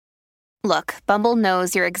Look, Bumble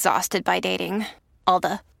knows you're exhausted by dating. All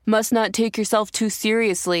the must not take yourself too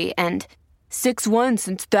seriously and 6'1"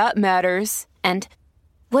 since that matters. And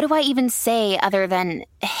what do I even say other than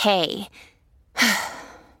hey?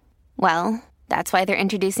 Well, that's why they're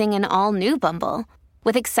introducing an all-new Bumble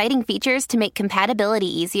with exciting features to make compatibility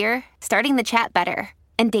easier, starting the chat better,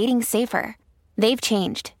 and dating safer. They've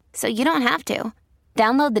changed, so you don't have to.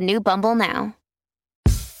 Download the new Bumble now.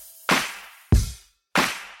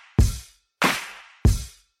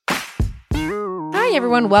 Hi,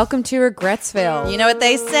 everyone. Welcome to Regretsville. You know what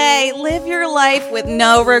they say, live your life with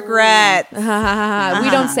no regrets. We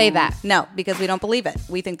don't say that. No, because we don't believe it.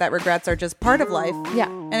 We think that regrets are just part of life. Yeah.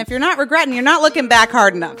 And if you're not regretting, you're not looking back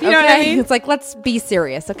hard enough. You know what I mean? It's like, let's be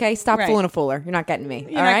serious, okay? Stop Right. fooling a fooler. You're not getting me.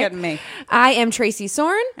 You're all not right? getting me. I am Tracy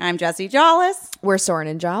Soren. I'm Jessie Jollis. We're Soren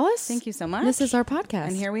and Jollis. Thank you so much. This is our podcast.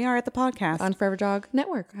 And here we are at the podcast. on Forever Dog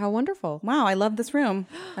Network. How wonderful. Wow, I love this room.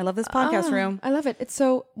 I love this podcast room. I love it. It's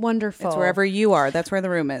so wonderful. It's wherever you are. That's where the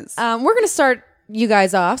room is. We're going to start you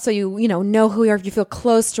guys off so you know who we are if you feel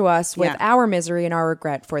close to us with our misery and our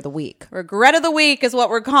regret for the week. Regret of the week is what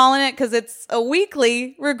we're calling it because it's a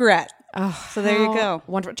weekly regret. Oh, so there you go.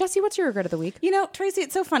 Wonderful. Jessie, what's your regret of the week? You know, Tracy,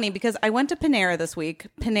 it's so funny because I went to Panera this week.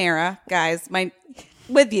 Panera, guys,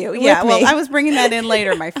 with you. Yeah, well, I was bringing that in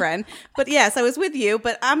later, my friend. But yes, I was with you.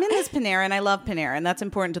 But I'm in this Panera, and I love Panera, and that's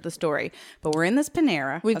important to the story. But we're in this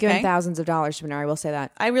Panera. We've given thousands of dollars to Panera, I will say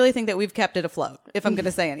that. I really think that we've kept it afloat, if I'm going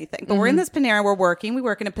to say anything. But we're in this Panera. We're working. We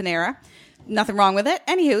work in a Panera. Nothing wrong with it.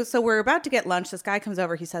 Anywho, so we're about to get lunch. This guy comes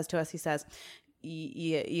over. He says to us,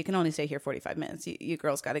 you can only stay here 45 minutes. You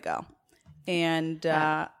girls got to go. And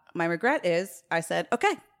my regret is I said,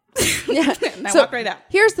 okay. Yeah. And I walked right out.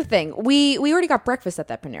 Here's the thing. We already got breakfast at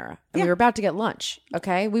that Panera. And we were about to get lunch.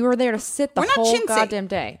 Okay. We were there to sit the whole goddamn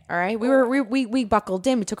day. All right. We buckled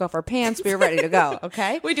in. We took off our pants. We were ready to go.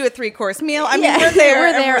 Okay. We do a 3-course meal. I mean, we're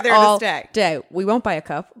there all to stay. Day. We won't buy a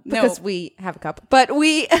cup because we have a cup, but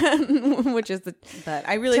which is the. But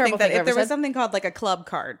I really think that if there was something called like a club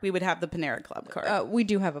card, we would have the Panera club card. We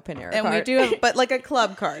do have a Panera and card. we do have, but like a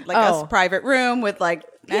club card, like a private room with like.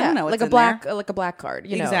 I don't know. Like a black card.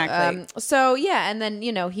 You know? Exactly. So yeah, and then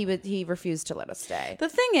he refused to let us stay. The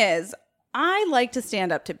thing is, I like to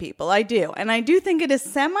stand up to people. I do, and I do think it is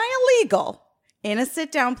semi-illegal in a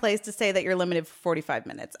sit-down place to say that you're limited for 45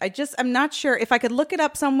 minutes. I'm not sure if I could look it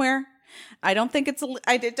up somewhere. I don't think it's.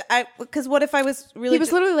 Because what if I was really? He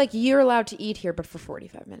was literally like, "You're allowed to eat here, but for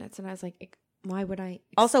 45 minutes," and I was like, "Why would I?"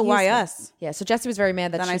 Also, why us? Yeah. So Jessie was very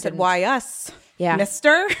mad that then she I said, didn't. "Why us?" Yeah,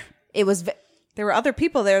 Mister. It was. There were other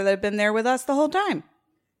people there that had been there with us the whole time.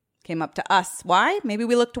 Came up to us. Why? Maybe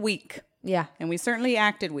we looked weak. Yeah. And we certainly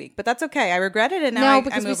acted weak. But that's okay. I regret it, and now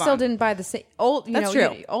because I we still didn't buy the same. That's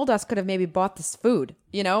true. Old us could have maybe bought this food.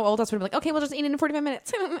 Old us would have been like, okay, we'll just eat it in 45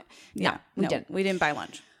 minutes. No, we didn't. We didn't buy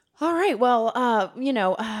lunch. All right. Well, what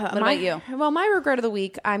about you? Well, my regret of the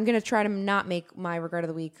week, I'm going to try to not make my regret of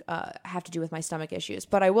the week have to do with my stomach issues.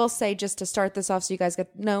 But I will say, just to start this off so you guys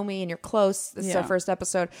get to know me and you're close, this is our first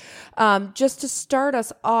episode. Just to start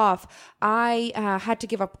us off, I had to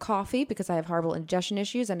give up coffee because I have horrible indigestion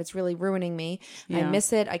issues and it's really ruining me. Yeah. I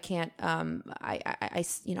miss it. I can't, I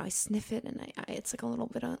sniff it and it's like a little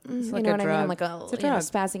bit of, you know what I mean? I'm like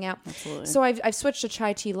spazzing out. Absolutely. So I've switched to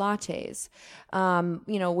chai tea lattes,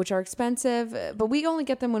 which are expensive, but we only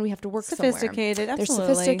get them when we have to work sophisticated, somewhere. Absolutely.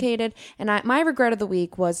 They're sophisticated. And my regret of the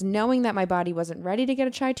week was knowing that my body wasn't ready to get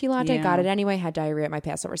a chai tea latte. Got it anyway, had diarrhea at my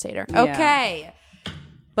Passover Seder. Yeah. Okay.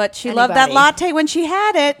 But she loved that latte when she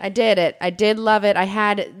had it. I did it. I did love it.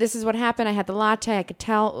 This is what happened. I had the latte. I could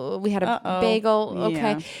tell we had a bagel.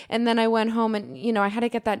 Okay. Yeah. And then I went home and, I had to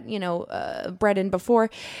get that, bread in before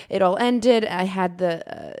it all ended. I had the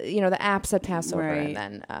apps at Passover. Right. And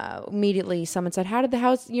then immediately someone said,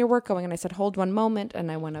 how's your work going? And I said, hold one moment. And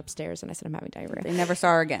I went upstairs and I said, I'm having diarrhea. They never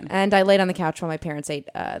saw her again. And I laid on the couch while my parents ate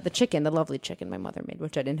the lovely chicken my mother made,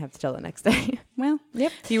 which I didn't have to tell the next day. Well,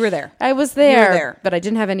 yep. You were there. I was there. But I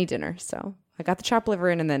didn't have any dinner, so I got the chopped liver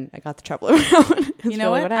in and then I got the chopped liver out. You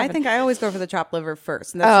know what? I think I always go for the chopped liver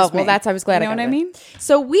first. And that's I was glad. You know what I mean?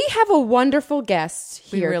 So we have a wonderful guest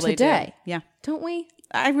here really today. Do. Yeah. Don't we?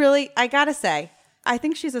 I gotta say, I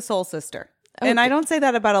think she's a soul sister. And I don't say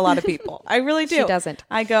that about a lot of people. I really do. She doesn't.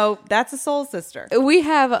 I go, that's a soul sister. We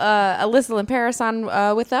have Alyssa Lamperis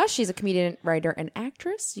on with us. She's a comedian, writer, and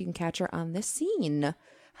actress. You can catch her on This Scene.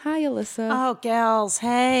 Hi, Alyssa. Oh, gals.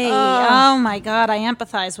 Hey. Oh, my God. I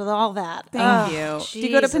empathize with all that. Thank you. Jesus. Do you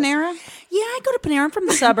go to Panera? Yeah, I go to Panera. I'm from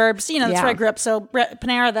the suburbs. That's where I grew up. So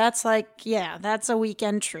Panera, that's that's a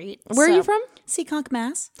weekend treat. Where are you from? Seekonk,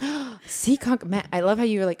 Mass. Seekonk, Mass. I love how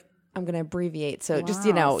you were like, I'm going to abbreviate. So just,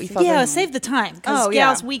 Yeah, save the time. Because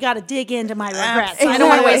gals, we got to dig into my regrets. I don't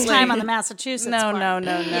want to waste time on the Massachusetts part.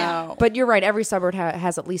 No. But you're right. Every suburb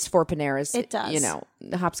has at least 4 Paneras. It does.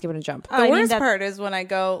 The hop, skip, and a jump. The worst part is when I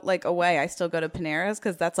go like away, I still go to Panera's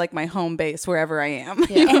because that's like my home base wherever I am.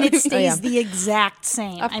 Yeah. And it stays the exact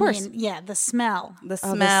same. Of course. I mean, the smell. The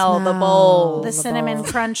smell, the bowl. The cinnamon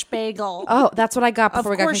crunch bagel. Oh, that's what I got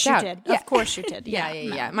before we got Of course kicked you out. did. Yeah. Of course you did.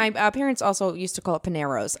 Yeah. My parents also used to call it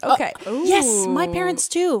Paneros. Okay. Yes, my parents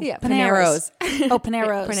too. Yeah, Paneros. Paneros. Oh,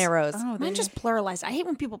 Paneros. Paneros. Mine just pluralized. I hate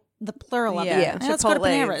when people the plural of Yeah. it. Yeah. Let's go to Chipotle's.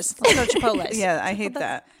 Paneras. Let's go to Chipotle's. Yeah, I hate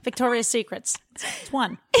that. Victoria's Secrets. It's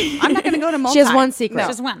one. I'm not going to go to multi. She has one secret.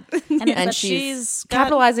 She's one. And, it's And that she's got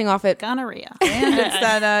capitalizing off it. gonorrhea. And it's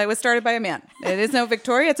that it was started by a man. It is no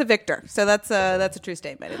Victoria, it's a Victor. So that's a true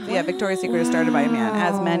statement. Victoria's Secret is started by a man,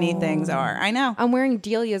 as many things are. I know. I'm wearing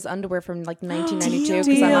Delia's underwear from like 1992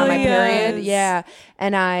 because I'm on my period. Delia's. Yeah.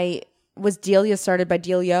 And was Delia started by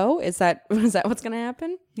Delio? Was that what's going to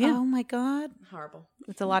happen? Yeah. Oh my God. Horrible.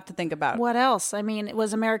 It's a lot to think about. What else? I mean, it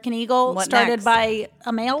was American Eagle What started next? by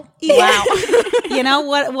a male. Wow.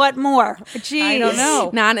 What more? Jeez. I don't know.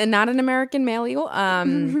 Not an American male eagle.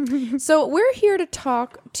 So we're here to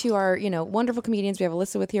talk to our wonderful comedians. We have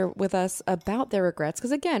Alyssa with us about their regrets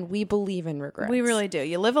because again, we believe in regrets. We really do.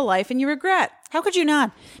 You live a life and you regret. How could you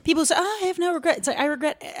not? People say, "Oh, I have no regret." It's like I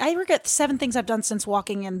regret 7 things I've done since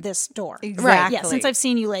walking in this door. Exactly. Yeah, since I've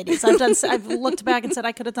seen you ladies, I've looked back and said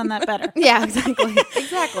I could have done that better. Yeah, exactly.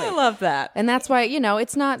 Exactly. I love that. And that's why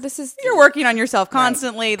it's not. This is You're working on yourself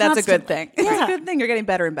constantly. That's a good thing. Constantly. It's a good thing. You're getting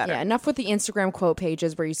better and better. Yeah, enough with the Instagram quote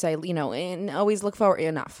pages where you say, and always look forward.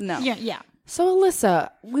 Enough. No. Yeah. So, Alyssa,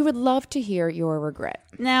 we would love to hear your regret.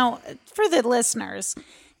 Now, for the listeners,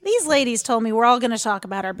 these ladies told me we're all going to talk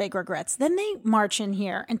about our big regrets. Then they march in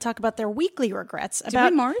here and talk about their weekly regrets. Did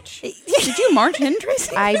we march? Did you march in,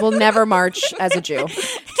 Tracy? I will never march as a Jew.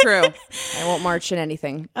 True. I won't march in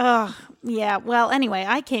anything. Yeah. Well, anyway,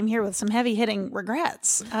 I came here with some heavy-hitting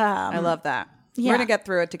regrets. I love that. yeah. We're going to get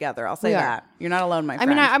through it together. I'll say We are. that. You're not alone, my I friend.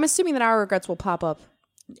 mean, I'm assuming that our regrets will pop up.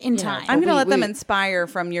 In time. I'm going to let them we- inspire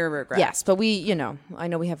from your regrets. Yes, but I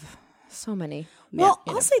know we have so many. Well,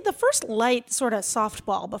 I'll say the first light sort of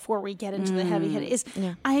softball before we get into the heavy hit is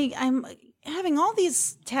I'm having all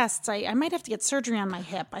these tests. I might have to get surgery on my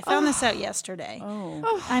hip. I found this out yesterday.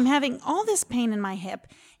 I'm having all this pain in my hip,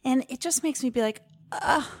 and it just makes me be like,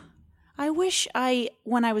 I wish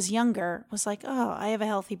when I was younger, was like, I have a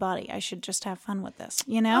healthy body. I should just have fun with this,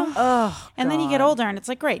 and then you get older, and it's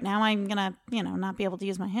like, great, now I'm gonna, not be able to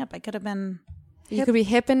use my hip. I could have been. You could be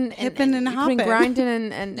hipping and you could have been hopping,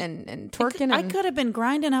 grinding and twerking. I could have been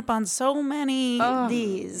grinding up on so many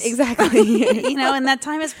D's. Exactly. And that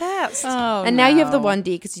time has passed. And now you have the 1D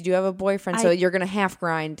because you do have a boyfriend, so you're going to half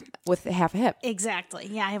grind with half a hip. Exactly.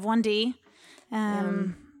 Yeah, I have 1D.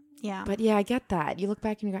 Yeah. But yeah, I get that. You look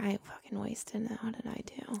back and you go, I fucking wasted it. What did I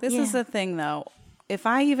do? This is the thing, though. If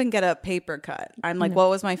I even get a paper cut, I'm like, what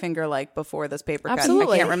was my finger like before this paper Absolutely.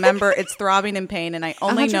 cut? I can't remember. It's throbbing in pain, and I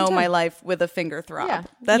only know 110. my life with a finger throb. Yeah.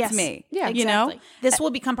 That's Yes. me. Yeah. You know? Exactly. This will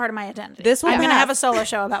become part of my identity. This will I'm going to pass. have a solo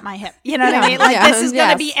show about my hip. You know what I mean? Like, Yeah. this is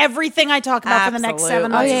going to Yes. be everything I talk about for the next 7 Absolutely.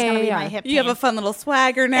 months. Oh, is yeah, going to be yeah, my yeah. hip You have pain. a fun little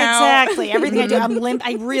swagger now. Exactly. Everything I do, I'm limp.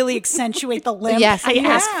 I really accentuate the limp. Yes. I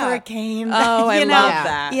ask Yeah. for a cane. Oh, I you know? love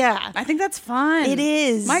that. Yeah. I think that's fun. It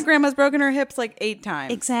is. My grandma's broken her hips like 8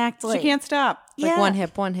 times. Exactly. She can't stop. Like Yeah. one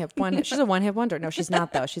hip. She's a 1 hip wonder. No, she's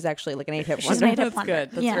not though. She's actually like an 8 hip wonder. an 8 hip That's wonder.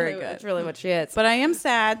 good. That's Yeah. very good. That's really what she is. But I am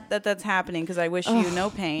sad that that's happening because I wish you no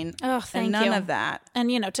pain Thank and none you. of that. And,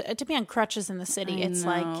 to be on crutches in the city, it's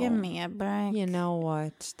like, give me a break. You know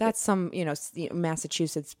what? That's some,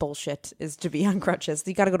 Massachusetts bullshit is to be on crutches.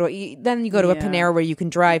 You got to go to then you go to a Yeah. Panera where you can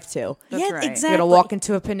drive to. That's right. You exactly. got to walk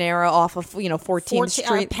into a Panera off of 14th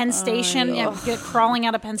Street. Penn Station, get crawling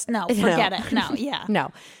out of Penn. No, forget it. No, yeah.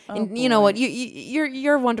 No, and you know what?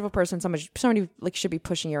 You're a wonderful person. Somebody like should be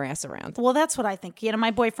pushing your ass around. Well, that's what I think.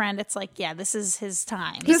 My boyfriend, it's like, yeah, this is his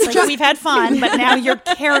time. He's like, we've had fun, but now you're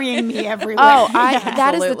carrying me everywhere. Oh, that is the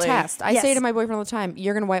Absolutely. test. I Yes. say to my boyfriend all the time,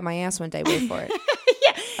 "You're gonna wipe my ass one day. Wait for it."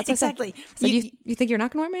 yeah, That's what I said. exactly. So you think you're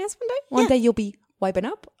not gonna wipe my ass one day? One day you'll be wiping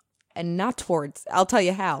up, and not towards. I'll tell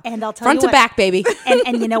you how. And I'll tell front you to what. back, baby.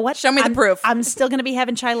 And you know what? Show me the proof. I'm still going to be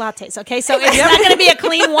having chai lattes, okay? So it's not going to be a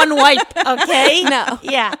clean one wipe, okay? No.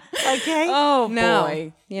 Yeah, okay? Oh, No.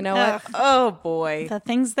 boy. You know what? Oh, boy. The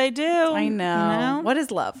things they do. I know. What is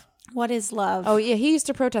love? What is love? Oh yeah, he used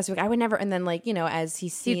to protest. Like I would never, and then like as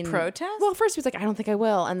he's seen protest. Well, first he was like, I don't think I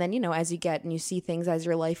will, and then as you get and you see things as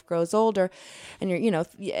your life grows older, and you're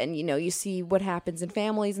you see what happens in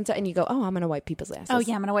families and stuff, and you go, oh, I'm gonna wipe people's asses. Oh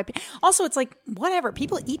yeah, I'm gonna wipe. Also, it's like whatever.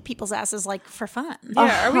 People eat people's asses like for fun.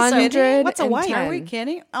 Yeah, are we kidding? What's a wipe? 110. Are we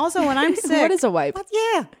kidding? Also, when I'm sick, What is a wipe?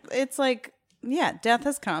 Yeah, it's like death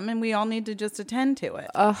has come, and we all need to just attend to it.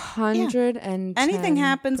 110. Anything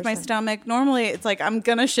happens, my stomach. Normally, it's like I'm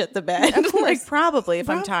gonna shit the bed. Like probably if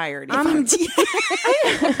I'm tired. 110%.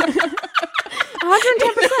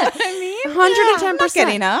 I mean, 110%. I'm not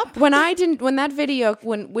getting up. When that video,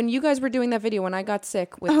 when you guys were doing that video, when I got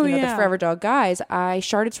sick with the Forever Dog guys, I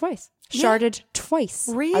sharted twice.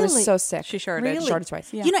 Really? I was so sick. She sharted. Really? Sharted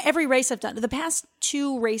twice. You know, every race I've done, the past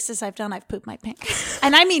 2 races I've done, I've pooped my pants,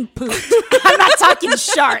 and I mean pooped. I'm not talking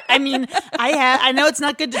shart. I mean, I know it's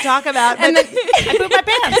not good to talk about, but I pooped my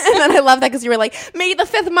pants. And then I love that because you were like, "Made the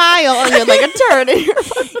 5th mile," and you're like a turd.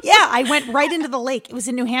 Yeah, I went right into the lake. It was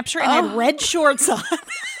in New Hampshire, and I had red shorts on.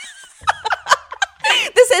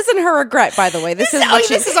 This isn't her regret, by the way. This is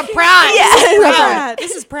This is a proud. Yeah. This is proud.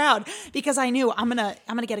 This is proud because I knew I'm gonna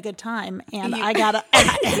get a good time, and I gotta.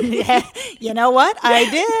 And you know what? I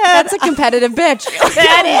did. That's a competitive bitch. Oh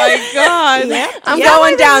my god! Yeah. I'm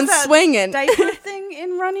going down That swinging. diaper thing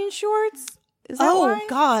in running shorts. Is that Oh why?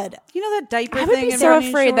 God. You know that diaper I thing? would be in so running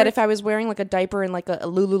afraid that shorts? if I was wearing like a diaper and like a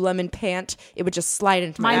Lululemon pant, it would just slide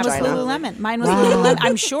into my Mine was vagina. Lululemon. Lululemon.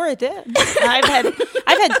 I'm sure it did. I've had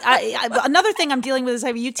another thing I'm dealing with is I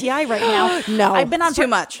have a UTI right now. No. I've been on Too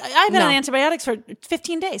much. I've been No. on antibiotics for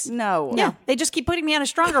 15 days. No. Yeah, they just keep putting me on a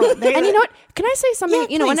stronger one. And you know what? Can I say something?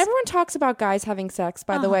 Yeah, When please. everyone talks about guys having sex,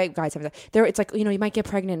 by the way, guys having sex, it's like, you might get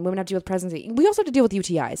pregnant. Women have to deal with pregnancy. We also have to deal with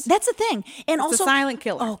UTIs. That's the thing. And It's also a silent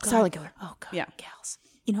killer. Oh God. Silent killer. Oh God. Yeah. Gals.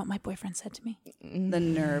 You know what my boyfriend said to me? The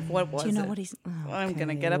nerve. What was it? Do you know what he's? I'm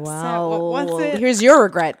gonna get upset. Well, What's it? here's your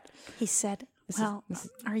regret. He said, "Well,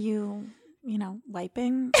 are you,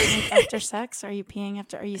 wiping like, after sex? Are you peeing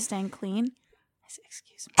after? Are you staying clean?" I said,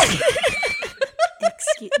 "Excuse me."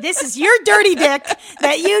 This is your dirty dick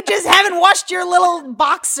that you just haven't washed your little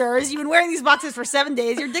boxers. You've been wearing these boxers for 7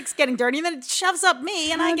 days. Your dick's getting dirty, and then it shoves up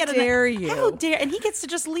me, and I get dare you. How dare? And he gets to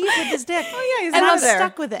just leave with his dick. Oh, yeah, he's and out I'm of there.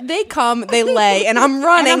 stuck with it. They come, they lay, and I'm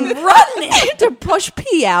running, to push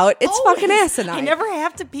pee out. It's fucking asinine. I never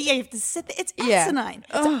have to pee. I have to sit there. It's asinine.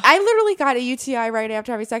 I literally got a UTI right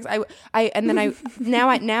after having sex.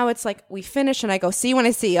 Now it's like we finish and I go, see you when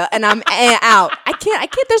I see you, and I'm out. I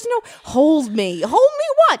can't. There's no hold me. Hold me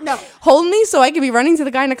what? No. Hold me so I can be running to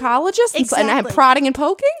the gynecologist and have Exactly. prodding and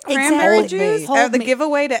poking. Cranberry Hold juice. me. Hold The me.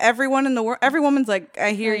 giveaway to everyone in the world. Every woman's like,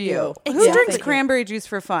 I hear you. Who Exactly. drinks cranberry juice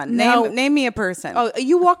for fun? No. Name me a person. Oh,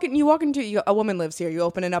 you walk into a woman lives here. You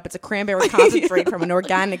open it up. It's a cranberry concentrate from an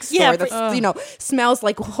organic store Yeah, that smells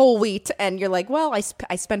like whole wheat, and you're like, well, I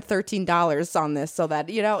spent $13 on this so that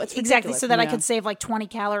it's Exactly, ridiculous. so that I could save like 20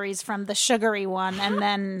 calories from the sugary one, and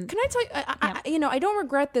then Can I tell you? I don't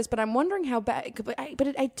regret this, but I'm wondering how bad.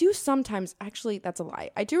 But I do sometimes. Actually, that's a lie.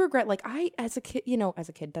 I do regret, like as a kid,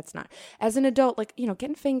 that's not. As an adult, like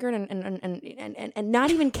getting fingered and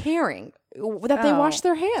not even caring that they wash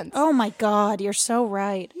their hands. oh my God, you're so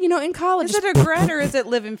right. In college. Is it a regret or is it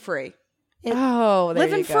living free? Oh, there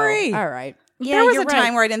Living you go. free. All right. Yeah, There was you're a time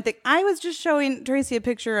right. where I didn't think. I was just showing Tracy a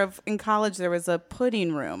picture of in college. There was a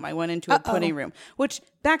pudding room. I went into a pudding room, which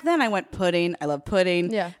back then I went pudding. I love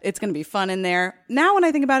pudding. Yeah. It's going to be fun in there. Now when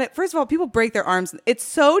I think about it, first of all, people break their arms. It's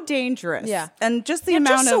so dangerous. Yeah. And just the Now,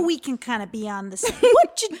 amount just so of we can kind of be on the same.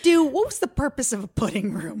 What'd you do? What was the purpose of a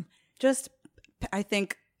pudding room? I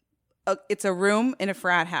think it's a room in a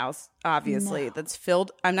frat house, obviously, that's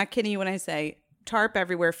filled. I'm not kidding you when I say tarp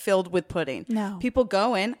everywhere filled with pudding. No. People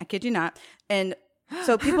go in, I kid you not, and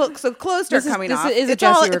so clothes start coming this off. is a It's Jessie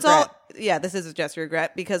all- regret. it's all- yeah, this is a Jessie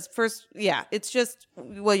regret because first, it's just,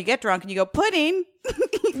 well, you get drunk and you go, pudding.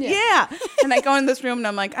 Yeah. And I go in this room and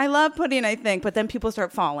I'm like, I love pudding, I think, but then people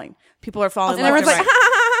start falling. People are falling And left everyone's and like,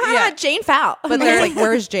 right. Yeah. Jane foul. But they're- they're like,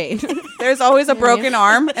 where's Jane? There's always a broken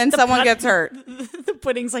arm and someone gets hurt. The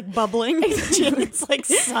pudding's like bubbling. It's like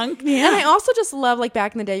sunk. And I also just love, like,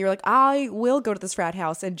 back in the day, you're like, I will go to this frat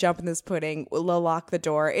house and jump in this pudding, lock the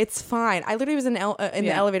door. It's fine. I literally was in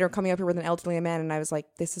the elevator coming up here with an elderly man, and I was like,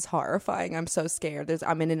 this is horrifying. I'm so scared.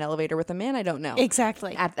 I'm in an elevator with a man I don't know.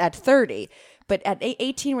 Exactly. At 30. But at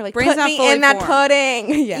 18, we're like, Brain's put not me fully in that formed.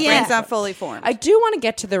 pudding. Yeah. Brain's not fully formed. I do want to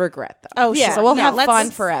get to the regret, though. Oh, sure. So we'll Yeah, have let's- fun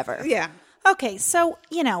forever. Yeah. Okay, so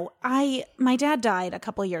my dad died a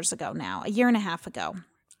couple of years ago now, a year and a half ago,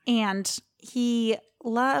 and he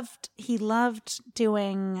loved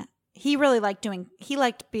doing he really liked doing.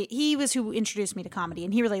 He was who introduced me to comedy,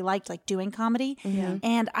 and he really liked like doing comedy.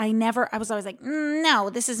 And I was always like, no,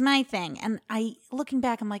 this is my thing. And looking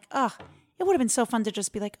back, I'm like, oh, it would have been so fun to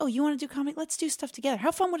just be like, oh, you want to do comedy? Let's do stuff together.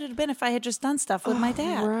 How fun would it have been if I had just done stuff with my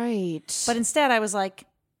dad? Right. But instead, I was like,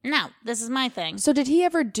 no, this is my thing. So did he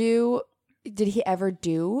ever do?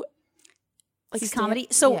 Like Comedy.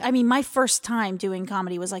 So, I mean, my first time doing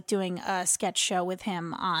comedy was like doing a sketch show with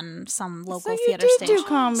him on some local theater stage. do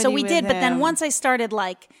comedy so we with did, but then him. once I started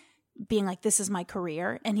like being like, this is my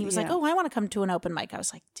career, and he was like, oh, I want to come to an open mic. I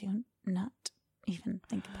was like, do not even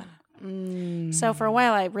think about it. So for a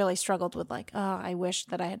while, I really struggled with like, oh, I wish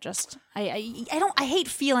that I had just. I hate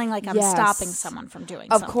feeling like I'm stopping someone from doing.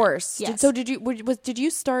 Of something. course. Yes. Did you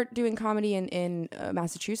start doing comedy in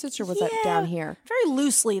Massachusetts, or was that down here? Very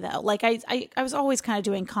loosely though. Like I was always kind of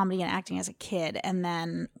doing comedy and acting as a kid, and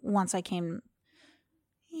then once I came,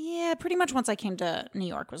 pretty much once I came to New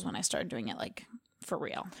York was when I started doing it like for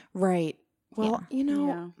real. Right. Well,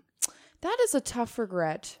 that is a tough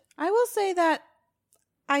regret. I will say that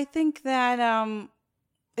I think that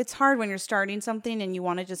it's hard when you're starting something and you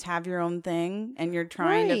want to just have your own thing and you're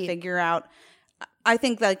trying to figure out. I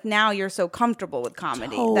think like now you're so comfortable with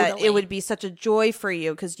comedy that it would be such a joy for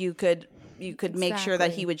you because you could make sure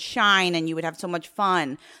that he would shine and you would have so much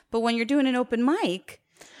fun. But when you're doing an open mic,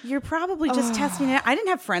 you're probably just testing it. I didn't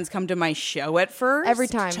have friends come to my show at first. Every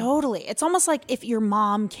time. Totally. It's almost like if your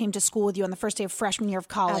mom came to school with you on the first day of freshman year of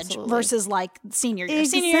college versus like senior year.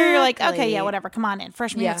 Exactly. Senior year, you're like, okay, yeah, whatever, come on in.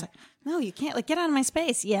 Freshman year, it's like, no, you can't. Like, get out of my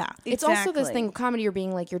space. Yeah. It's also this thing, comedy, you're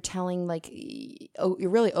being like, you're telling, like, you're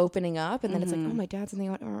really opening up, and then it's like, oh, my dad's in the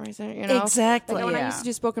audience, you know? Exactly. Like, when I used to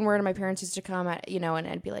do spoken word, and my parents used to come at, and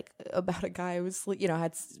I'd be like, about a guy who was,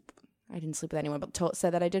 I didn't sleep with anyone, but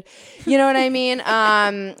said that I did. You know what I mean?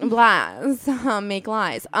 Lies. Make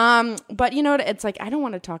lies. But you know what? It's like, I don't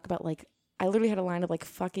want to talk about, like, I literally had a line of, like,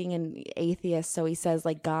 fucking an atheist. So he says,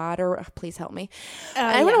 like, God or please help me.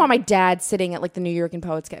 I wouldn't want my dad sitting at, like, the New York and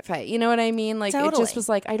Poets Cafe. You know what I mean? Like, it just was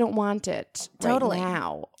like, I don't want it right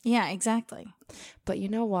now. Yeah, exactly. But you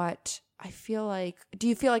know what? I feel like, do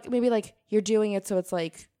you feel like maybe, like, you're doing it so it's,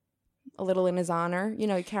 like, a little in his honor,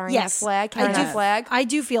 carrying that flag, I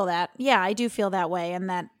do feel that. Yeah, I do feel that way. And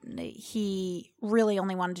that he really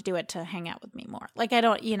only wanted to do it to hang out with me more. Like, I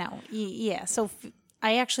don't, yeah. So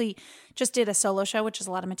I actually just did a solo show, which is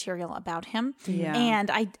a lot of material about him. Yeah.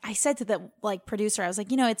 And I said to the producer, I was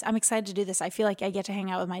like, I'm excited to do this. I feel like I get to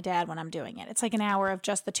hang out with my dad when I'm doing it. It's like an hour of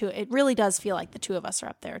just the two. It really does feel like the two of us are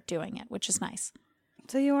up there doing it, which is nice.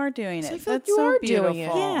 So you are doing it. I feel like you are doing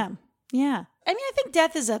it. Yeah. Yeah. I mean, I think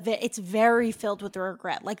death is it's very filled with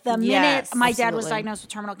regret. Like the minute my dad was diagnosed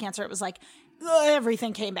with terminal cancer, it was like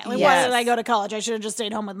everything came back. Like, why did I go to college? I should have just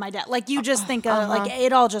stayed home with my dad. Like you just think of like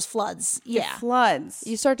it all just floods. Yeah. It floods.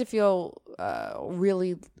 You start to feel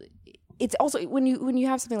really. It's also when you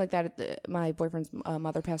have something like that. My boyfriend's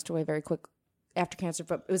mother passed away very quick after cancer,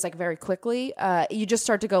 but it was like very quickly. You just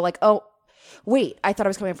start to go like, oh. Wait, I thought I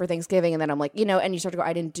was coming for Thanksgiving, and then I'm like, and you start to go,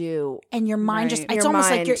 I didn't do. And your mind it's almost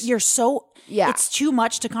like you're so, it's too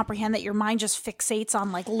much to comprehend that your mind just fixates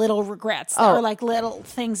on like little regrets or like little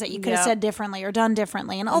things that you could have said differently or done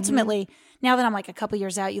differently. And ultimately, now that I'm like a couple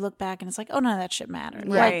years out, you look back and it's like, oh, none of that shit mattered.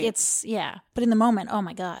 Right. Like but in the moment, oh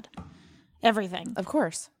my God, everything. Of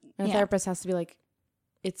course. And a therapist has to be like,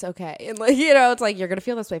 it's okay. And like, it's like, you're going to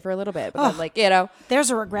feel this way for a little bit. But then like,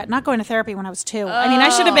 There's a regret not going to therapy when I was 2. I mean, I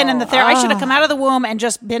should have been in the therapy. I should have come out of the womb and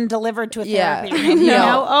just been delivered to a therapy room, you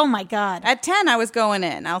know? Oh my God. At 10, I was going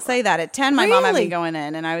in. I'll say that. At 10, my mom had me going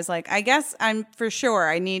in. And I was like, I guess I'm for sure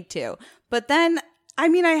I need to. But then, I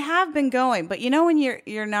mean, I have been going. But when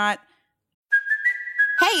you're not.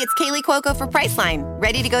 Hey, it's Kaylee Cuoco for Priceline.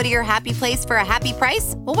 Ready to go to your happy place for a happy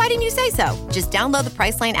price? Well, why didn't you say so? Just download the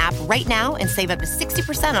Priceline app right now and save up to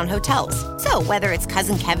 60% on hotels. So whether it's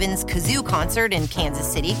Cousin Kevin's Kazoo Concert in Kansas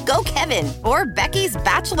City, go Kevin, or Becky's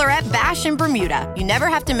Bachelorette Bash in Bermuda, you never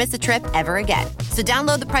have to miss a trip ever again. So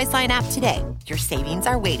download the Priceline app today. Your savings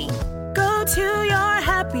are waiting. Go to your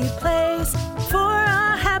happy place for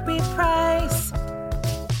a happy price.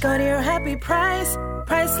 Go to your happy price,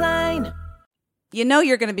 Priceline.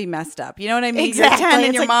 You're going to be messed up. You know what I mean? Exactly. You're 10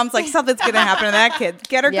 and your mom's like, something's going to happen to that kid.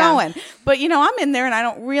 Get her going. But, I'm in there and I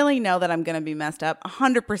don't really know that I'm going to be messed up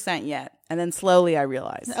 100% yet. And then slowly I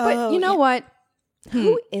realize. But you know what?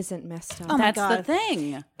 Who isn't messed up? Oh my That's God. the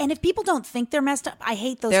thing. And if people don't think they're messed up, I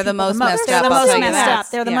hate those They're people the most messed They're up, the I'll most tell you messed that. up.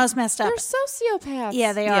 They're the most messed up. They're sociopaths.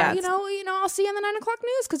 Yeah, they are. Yeah. I'll see you in the 9 o'clock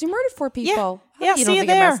news because you murdered 4 people. Yeah, you see don't you think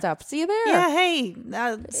there. you're messed up. See you there. Yeah, hey,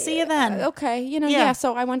 see you then. Okay,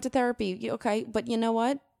 so I went to therapy. Okay, but you know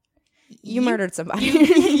what? You murdered somebody.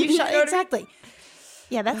 Exactly.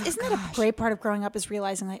 Yeah, isn't that a great part of growing up is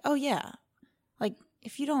realizing like, oh yeah, like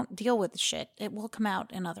if you don't deal with the shit, it will come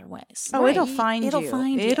out in other ways. Oh, it'll find you. It'll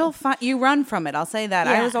find you. It'll find you. Run from it. I'll say that.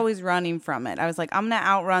 I Yeah. was always running from it. I was like, I'm gonna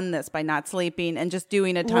outrun this by not sleeping and just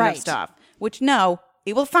doing a ton of Right. stuff. Which no,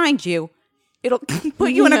 it will find you. It'll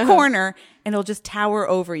put you in a corner and it'll just tower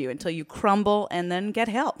over you until you crumble and then get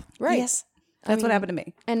help. Right. Yes. That's what happened to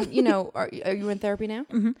me. And you know, are you in therapy now?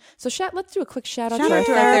 Mm-hmm. So let's do a quick shout out Shout to our out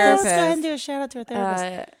to our therapist. Let's go ahead and do a shout out to our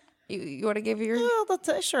therapist. You want to give your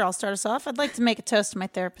Well, sure, I'll start us off. I'd like to make a toast to my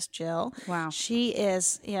therapist, Jill. Wow. She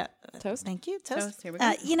is, Toast? Thank you. Toast. Here we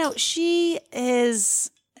go. You know, she's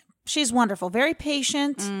wonderful, very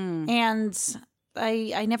patient, and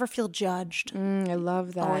I never feel judged. I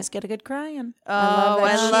love that. Always get a good cry in. Oh,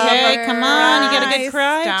 I love Jay, a come on, you get a good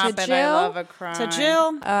cry. Stop To it. I Jill? love a cry. To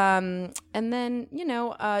Jill. And then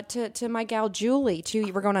to my gal Julie.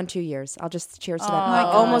 We're going on 2 years. I'll just cheers to that. my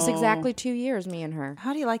God. Almost exactly 2 years, me and her.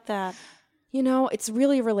 How do you like that? You know, it's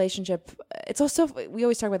really a relationship. It's also, we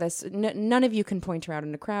always talk about this. None of you can point her out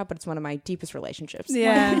in a crowd, but it's one of my deepest relationships.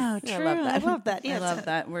 Yeah. Oh, true. I love that. Yeah, I love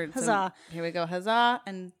that word. Huzzah. Here we go. Huzzah.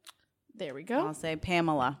 And There we go. I'll say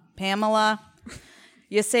Pamela. Pamela,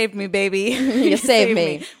 you saved me, baby. You saved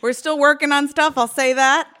me. We're still working on stuff. I'll say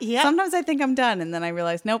that. Yep. Sometimes I think I'm done, and then I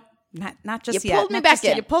realize, nope, not just You yet. pulled me Not back just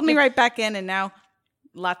yet. in. You pulled me right back in, and now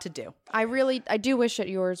a lot to do. I do wish that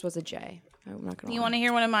yours was a J. I'm not gonna You lie. want to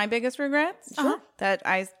hear one of my biggest regrets? Sure. That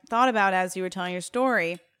I thought about as you were telling your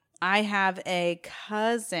story. I have a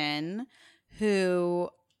cousin who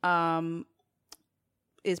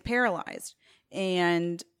is paralyzed,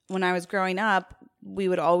 and when I was growing up, we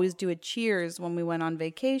would always do a cheers when we went on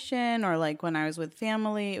vacation, or like when I was with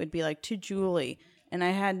family, it would be like to Julie. And I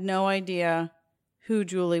had no idea who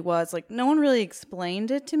Julie was. Like no one really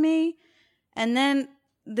explained it to me. And then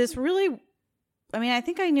I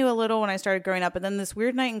think I knew a little when I started growing up, but then this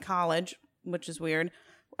weird night in college, which is weird,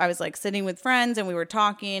 I was like sitting with friends and we were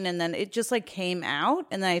talking, and then it just like came out,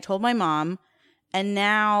 and then I told my mom, and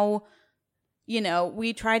now,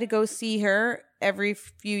 we try to go see her every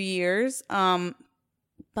few years.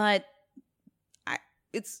 But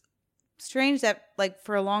it's strange that like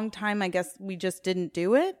for a long time, I guess we just didn't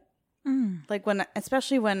do it. Like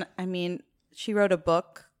especially when, she wrote a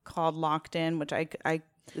book called Locked In, which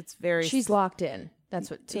it's very, She's locked in. That's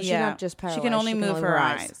what. So she's not just paralyzed. She can only move her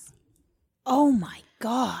eyes. Oh my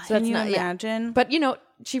God. So Can you not- yeah. imagine? But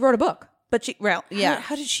she wrote a book. But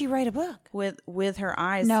How did she write a book? with her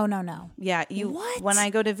eyes. No. Yeah, What? When I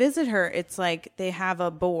go to visit her, it's like they have a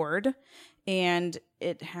board and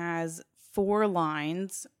it has 4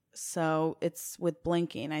 lines. So it's with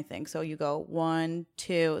blinking, I think. So you go 1,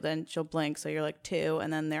 2, then she'll blink. So you're like 2,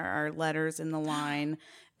 and then there are letters in the line,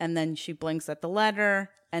 and then she blinks at the letter,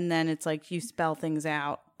 and then it's like you spell things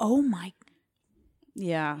out. Oh my.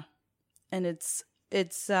 Yeah. And it's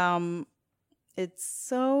so,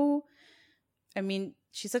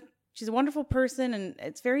 she's a wonderful person, and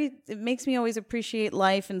it makes me always appreciate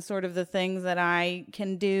life and sort of the things that I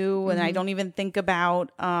can do and I don't even think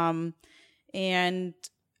about.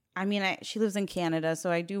 She lives in Canada,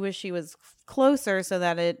 so I do wish she was closer so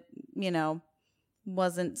that it,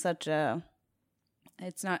 wasn't such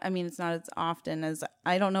it's not as often as,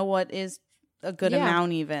 I don't know what is a good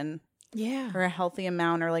amount even. Yeah. Or a healthy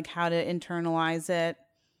amount, or like how to internalize it,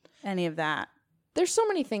 any of that. There's so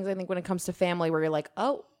many things I think when it comes to family where you're like,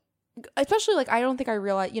 oh, especially like I don't think I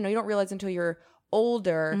realize, you don't realize until you're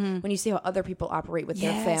older when you see how other people operate with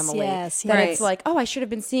their family. yes, that yes. it's like, oh, I should have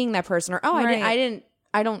been seeing that person, or oh, Right.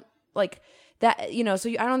 I don't like that, so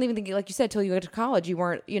I don't even think, like you said, till you went to college, you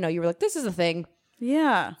weren't, you were like, this is a thing.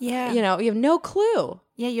 Yeah. Yeah. You have no clue.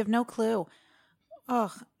 Yeah, you have no clue.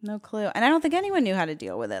 Oh, No clue. And I don't think anyone knew how to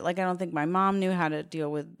deal with it. Like, I don't think my mom knew how to deal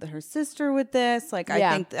with her sister with this. Like,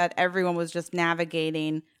 Yeah. I think that everyone was just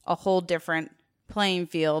navigating a whole different playing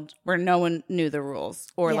field where no one knew the rules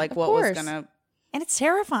or like what was course. going to. and it's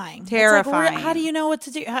terrifying. It's Terrifying. how do you know what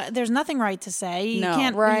to do? There's nothing right to say. You No.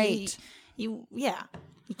 can't. Right. You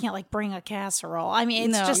can't like bring a casserole. It's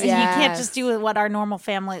No. just you can't Yes. just do what our normal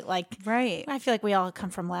family like. Right. I feel like we all come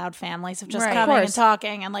from loud families of just Right. Of coming and course.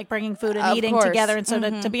 talking and like bringing food and Of eating course. together. And so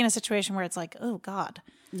to be in a situation where it's like, oh God,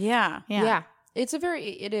 Yeah. yeah. It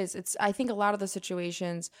is. It's, I think a lot of the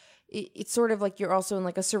situations, it's sort of like you're also in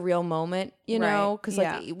like a surreal moment, Right. because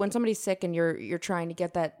like Yeah. when somebody's sick and you're trying to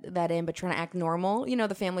get that in, but trying to act normal,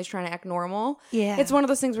 the family's trying to act normal. Yeah. It's one of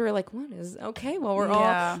those things where you're like, what is okay? Well, we're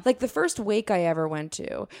Yeah. all like, the first wake I ever went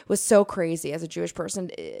to was so crazy as a Jewish person,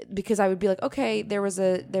 because I would be like, okay, there was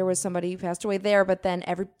somebody who passed away there, but then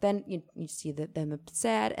you see them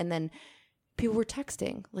sad, and then people were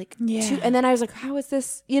texting like, Yeah. and then I was like, how is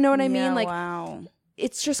this? You know what I mean? Yeah, Like, wow.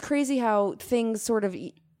 it's just crazy how things sort of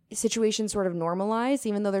situations sort of normalize,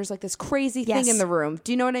 even though there's like this crazy thing in the room.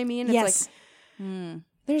 Do you know what I mean? It's Yes. like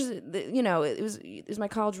there's, it was my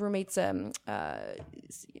college roommate's stepmom,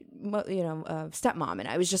 and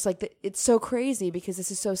I was just like, it's so crazy because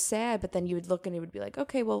this is so sad. But then you would look and it would be like,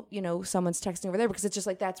 okay, well, someone's texting over there, because it's just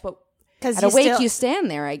like that's what at a wake you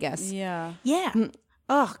stand there, I guess. Yeah.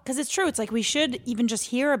 Oh, because it's true. It's like we should even just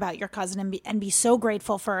hear about your cousin and be so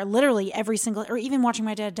grateful for literally every single, or even watching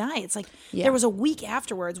my dad die. It's like there was a week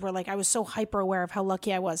afterwards where like I was so hyper aware of how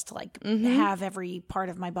lucky I was to like have every part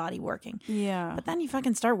of my body working. Yeah. But then you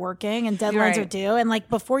fucking start working and deadlines are due, and like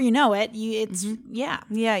before you know it, Yeah,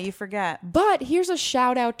 you forget. But here's a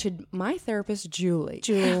shout out to my therapist, Julie.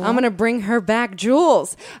 I'm going to bring her back,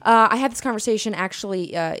 Jules. I had this conversation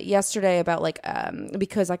actually yesterday about like,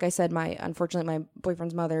 because like I said, unfortunately my boyfriend's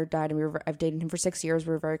mother died, and I've dated him for 6 years.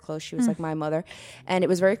 We were very close. She was like my mother, and it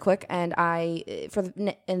was very quick. And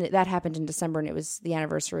and that happened in December, and it was the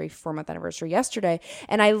 4-month anniversary yesterday.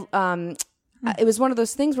 And it was one of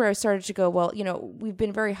those things where I started to go, well, we've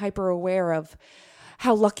been very hyper aware of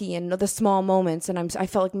how lucky and the small moments. And I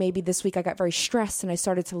felt like maybe this week I got very stressed and I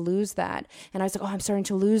started to lose that. And I was like, I'm starting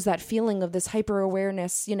to lose that feeling of this hyper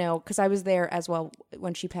awareness, because I was there as well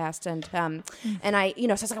when she passed. And, and I, so I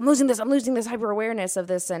was like, I'm losing this hyper awareness of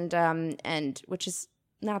this. And which is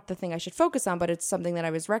not the thing I should focus on, but it's something that I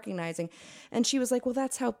was recognizing. And she was like, well,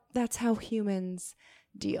 that's how humans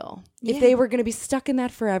deal. If they were going to be stuck in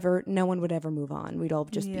that forever, no one would ever move on. We'd all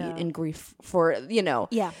just be in grief for,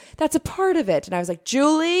 that's a part of it. And I was like,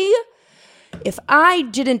 Julie, if I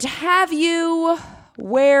didn't have you,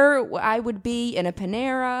 where I would be in a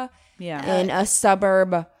Panera, in a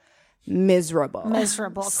suburb, miserable,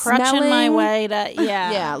 crutching my way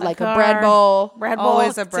to like a bread bowl,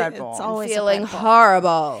 always a bread bowl. It's always feeling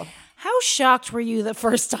horrible. How shocked were you the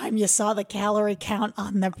first time you saw the calorie count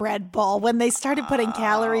on the bread bowl when they started putting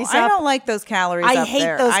calories up? I don't like those calories I up hate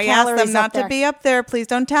there. those I calories asked them up not there. to be up there. Please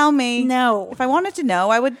don't tell me. No. If I wanted to know,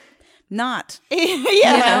 I would not.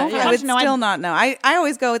 I I would still not know. I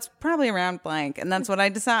always go, it's probably around blank, and that's what I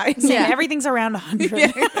decide. Everything's around 100.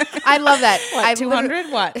 I love that. What,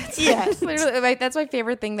 200? What? Yeah. Literally, that's my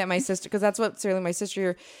favorite thing that my sister, because that's what certainly my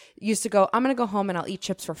sister used to go, I'm going to go home and I'll eat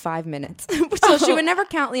chips for 5 minutes. So she would never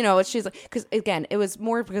count, she's like, because again, it was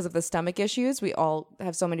more because of the stomach issues. We all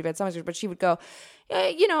have so many bad stomachs, but she would go,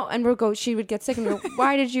 and we'll go, she would get sick and go,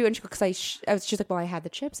 why did you? And she, because she's like, well, I had the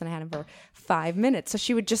chips and I had them for 5 minutes. So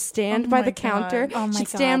she would just stand by the counter. She'd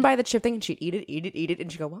stand by the chip thing and she'd eat it.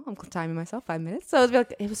 And she'd go, well, I'm timing myself 5 minutes. So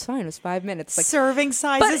it was fine. It was 5 minutes. Like serving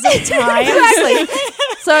sizes of time. Exactly.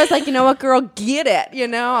 So I was like, you know what, girl, get it.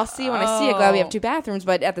 I'll see you when I see you. Glad we have 2 bathrooms.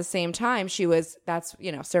 But at the same time, that's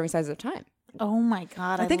serving sizes of time. Oh my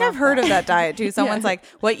God. I think I've heard of that diet too. Someone's like,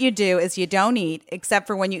 what you do is you don't eat except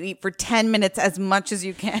for when you eat for 10 minutes as much as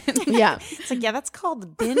you can. Yeah. It's like, that's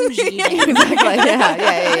called binge eating. Exactly.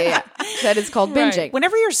 Yeah. That is called binging.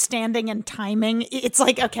 Whenever you're standing and timing, it's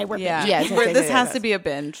like, okay, we're binging. Yeah, This has to be a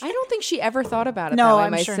binge. I don't think she ever thought about it No, that way,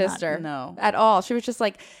 I'm my sure not. sister. No. At all. She was just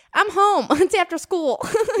like, I'm home. It's after school.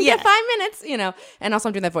 Yeah. 5 minutes, And also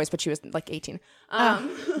I'm doing that voice, but she was like 18.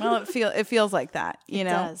 Well, it feels like that, It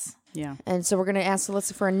does. Yeah. And so we're going to ask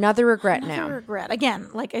Alyssa for another regret now. Regret. Again,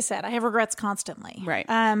 like I said, I have regrets constantly. Right.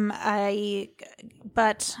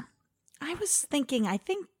 But I was thinking, I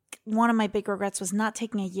think one of my big regrets was not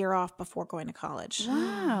taking a year off before going to college.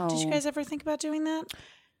 Wow. Did you guys ever think about doing that?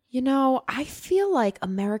 I feel like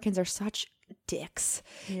Americans are such dicks.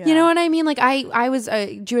 Yeah. You know what I mean? Like I was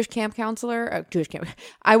a Jewish camp counselor.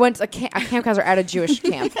 I went a camp counselor at a Jewish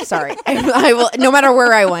camp. Sorry, I will. No matter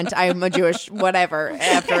where I went, I'm a Jewish whatever.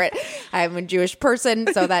 After it, I'm a Jewish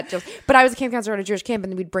person. So that just. But I was a camp counselor at a Jewish camp,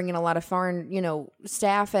 and we'd bring in a lot of foreign,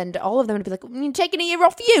 staff, and all of them would be like, "You're taking a year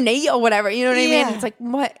off uni or whatever." You know what I mean? It's like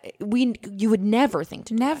what you would never think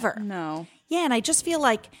to never. No. Yeah, and I just feel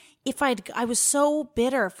like. I was so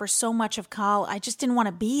bitter for so much of college. I just didn't want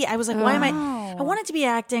to be. I was like, why am I wanted to be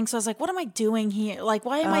acting. So I was like, what am I doing here? Like,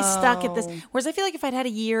 why am I stuck at this? Whereas I feel like if I'd had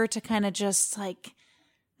a year to kind of just like,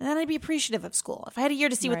 then I'd be appreciative of school. If I had a year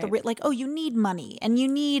to see what you need money and you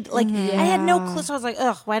need I had no clue. So I was like,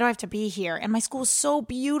 ugh, why do I have to be here? And my school was so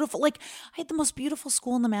beautiful. Like I had the most beautiful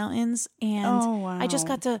school in the mountains and I just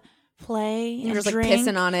got to play and just drink. like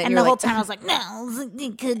pissing on it. And the whole time I was like, no,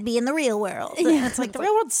 it could be in the real world. And it's like the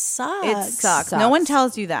real world sucks. It sucks. No one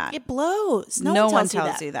tells you that. It blows. No one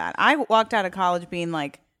tells you that. I walked out of college being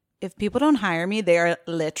like, if people don't hire me, they are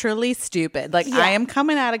literally stupid. Like I am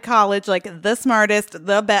coming out of college like the smartest,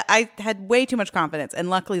 the best. I had way too much confidence, and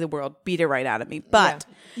luckily the world beat it right out of me. But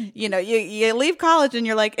you know, you leave college and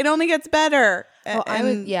you're like, it only gets better. Well,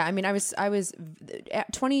 I was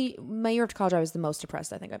at 20, my year of college, I was the most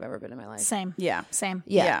depressed I think I've ever been in my life. Same. Yeah. Same.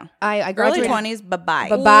 Yeah. I Early graduated. 20s, bye-bye.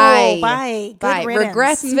 Bye-bye. Bye. Bye. Good riddance.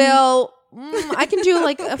 Regretsville. I can do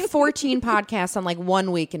like a 14 podcasts on like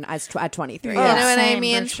 1 week and at 23. You know what I Same,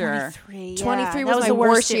 mean? for sure. 23. 23 that was my the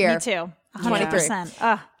worst year. Me too. 23.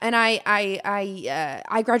 100%. And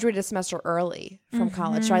I graduated a semester early from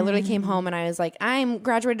college. So I literally came home and I was like, I'm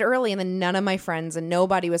graduated early. And then none of my friends and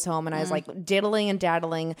nobody was home. And I was like diddling and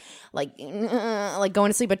daddling, like going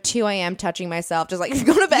to sleep at 2 a.m., touching myself, just like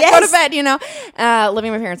go to bed, you know,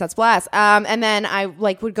 living with my parents. That's blast. And then I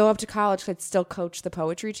like would go up to college. I'd still coach the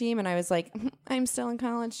poetry team. And I was like, I'm still in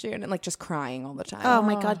college, dude. And like just crying all the time. Oh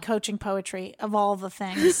my God, coaching poetry of all the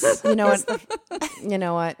things. You know what? You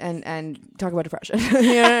know what? And talk about depression.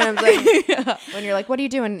 You know what I'm saying? When you're like, what are you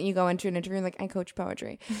doing? You go into an interview and like, I coach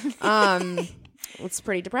poetry. It's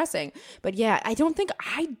pretty depressing. But yeah, I think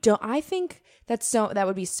that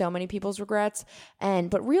would be so many people's regrets.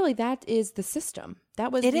 But really that is the system.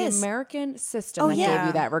 That was American system that gave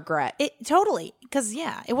you that regret. It totally, because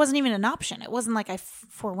it wasn't even an option. It wasn't like I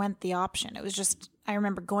forewent the option. It was just, I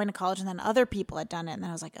remember going to college and then other people had done it, and then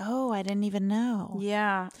I was like, oh, I didn't even know.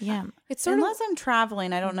 Yeah. It's sort Unless I'm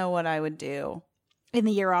traveling, I don't know what I would do. In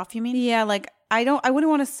the year off, you mean? Yeah, like I wouldn't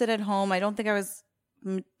want to sit at home. I don't think I was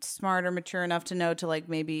smart or mature enough to know to like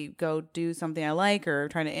maybe go do something I like or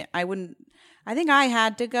trying to. I think I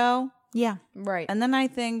had to go. Yeah. right. And then I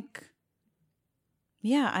think,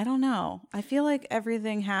 I don't know. I feel like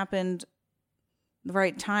everything happened the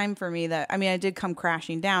right time for me. I did come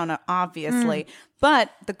crashing down, obviously,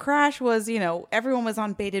 but the crash was, everyone was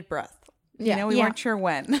on bated breath. Yeah. We weren't sure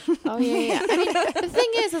when. Oh yeah. I mean, the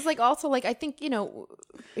thing is like also like I think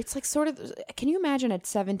it's like sort of. Can you imagine at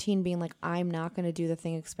 17 being like, I'm not going to do the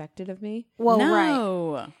thing expected of me? Well,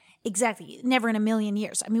 No. right. Exactly. Never in a million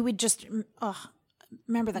years. I mean, we just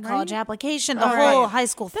remember the college application, the whole high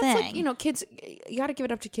school That's thing. like, kids, you got to give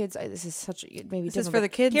it up to kids. This is such maybe This is for the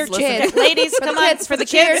kids. Here, Listen. ladies, come on, for the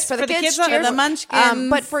kids, for the kids, cheers. The munchkins.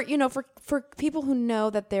 But for people who know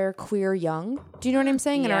that they're queer young, do you know what I'm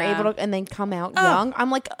saying? And are able to, and then come out young. I'm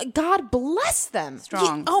like, God bless them.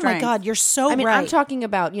 Strong. Oh my strength. God, you're so I mean, right. I'm talking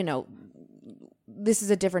about, this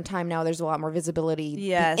is a different time now. There's a lot more visibility.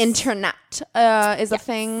 Yes. The internet is a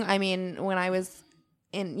thing. I mean, when I was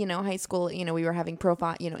in, high school, we were having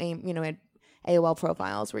profile, had AOL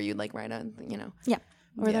profiles where you'd like write on, Yeah.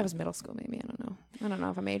 Or that was middle school, maybe. I don't know. I don't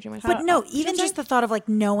know if I'm aging myself. But no, even just the thought of like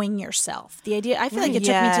knowing yourself, the idea, I feel like it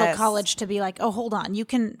took me till Yes. college to be like, oh, hold on, you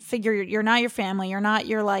can figure, you're not your family, you're not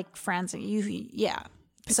your like friends.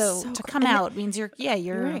 So to come out means you're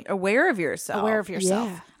Aware of yourself. aware of yourself.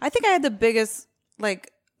 Yeah. I think I had the biggest,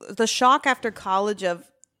 like, the shock after college of,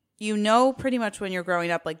 pretty much when you're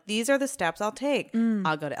growing up, like, these are the steps I'll take.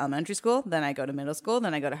 I'll go to elementary school, then I go to middle school,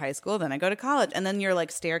 then I go to high school, then I go to college. And then your,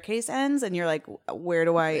 like, staircase ends, and you're like, where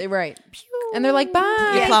do I... Right. And they're like,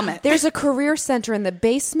 bye. You plummet. There's a career center in the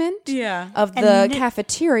basement of the And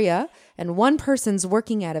cafeteria, and one person's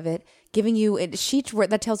working out of it, giving you a sheet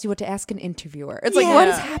that tells you what to ask an interviewer. It's like, what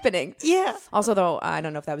is happening? Yeah. Also, though, I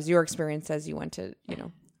don't know if that was your experience as you went to,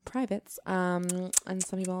 privates. And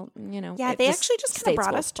some people, Yeah, they actually just kind of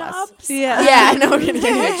brought us jobs. Yeah. Yeah, no.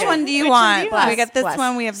 Which one do you want? Bless, We got this bless.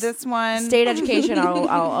 one. We have this one. State education, I'll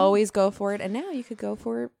always go for it. And now you could go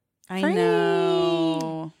for it. I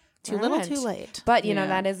know. Too little, Rent. too late. But,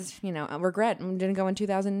 that is, a regret. Didn't go in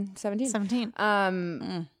 2017.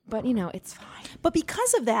 17. But, it's fine. But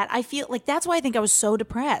because of that, I feel like that's why I think I was so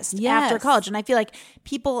depressed Yes. after college. And I feel like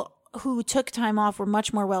people who took time off were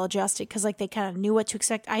much more well adjusted because like they kind of knew what to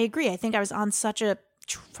expect. I agree. I think I was on such a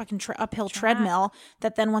fucking uphill treadmill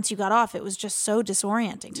that then once you got off, it was just so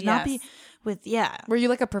disorienting to not be with, Were you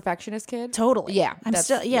like a perfectionist kid? totally. Yeah. I'm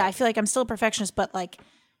still, I feel like I'm still a perfectionist, but like,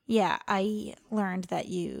 I learned that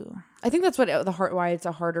I think that's what why it's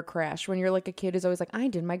a harder crash when you're like a kid who's always like, I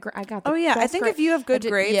got the Oh, yeah. I best think grade. if you have good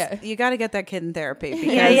grades, yeah. you got to get that kid in therapy. Because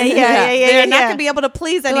yeah, they're not going to be able to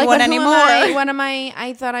please They're anyone like, anymore. What am I?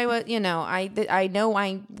 I thought I was, I know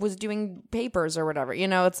I was doing papers or whatever.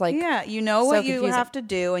 It's like, Yeah, you know so what you confusing. have to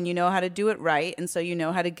do, and you know how to do it right, and so you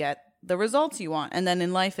know how to get the results you want. And then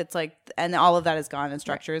in life, it's like, and all of that is gone, and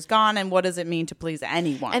structure is gone, and what does it mean to please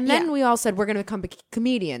anyone? And then we all said we're going to become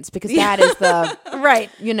comedians because that is the right.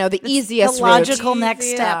 the easiest, the logical next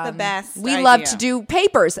Easiest, step. the best. We idea. love to do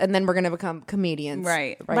papers, and and then we're going to become comedians,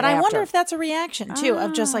 Right. But I wonder if that's a reaction too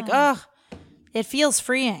of just like, It feels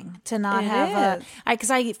freeing to not have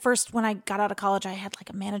because when I got out of college, I had like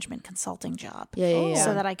a management consulting job,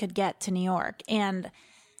 so that I could get to New York, and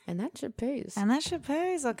that shit pays.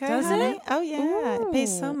 Okay, Does honey? it? Oh yeah, it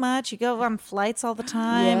pays so much. You go on flights all the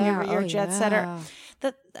time. You're a jet setter.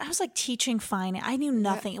 I was like teaching finance. I knew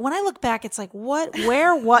nothing. When I look back, it's like what,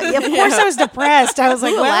 where, what. Of course, I was depressed. I was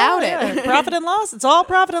like, allowed it? Profit and loss. It's all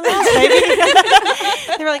profit and loss, baby.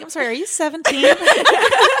 They were like, I'm sorry, are you 17?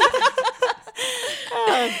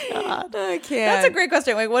 Oh God, I can't. That's a great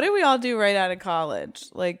question. Like, what did we all do right out of college?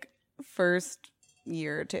 Like, first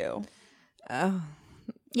year or two?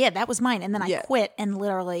 yeah, that was mine. And then I quit, and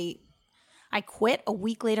literally, I quit. A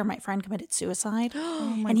week later, my friend committed suicide,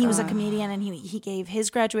 and he was a comedian, and he gave his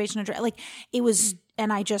graduation address. Like it was,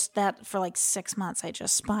 and I just for like 6 months, I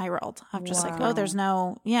just spiraled. I'm just like, oh, there's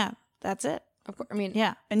no, that's it. Of course, I mean,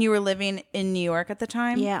 Yeah, And you were living in New York at the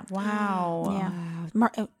time? yeah, Wow.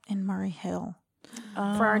 yeah. In Murray Hill.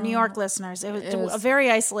 For our New York listeners, it was a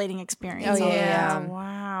very isolating experience. Oh, yeah.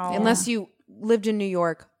 Wow. unless you lived in New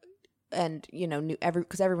York and knew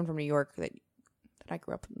because everyone from New York that I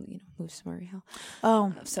grew up, moved to Murray Hill.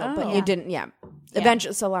 Oh, But you didn't. Yeah.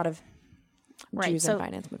 Eventually, so a lot of Jews so- in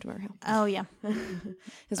finance moved to Murray Hill. oh yeah. Is what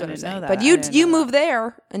I'm didn't know saying. that. But I you didn't you know moved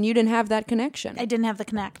there and you didn't have that connection. I didn't have the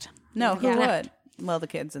connect. No, who would? Well, the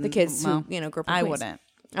kids. And The kids well, who grew up in I Queens.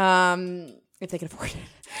 wouldn't. If they could afford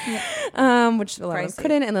it. Which a lot of Pricey. them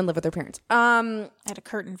couldn't, and then live with their parents. I had a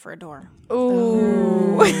curtain for a door.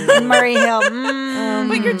 Ooh. In Murray Hill.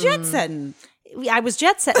 But you're jet setting. I was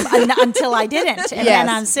jet set until I didn't. And then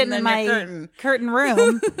I'm sitting in And then my your curtain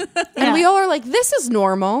room. And we all are like, this is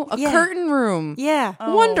normal. A Yeah. curtain room. Yeah.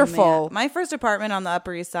 Wonderful. Man. My first apartment on the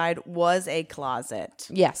Upper East Side was a closet.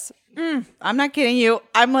 Yes. I'm not kidding you.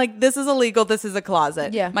 I'm like, this is illegal. This is a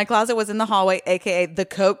closet. Yeah. My closet was in the hallway, aka the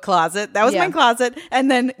Coke closet. That was Yeah. my closet. And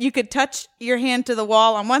then you could touch your hand to the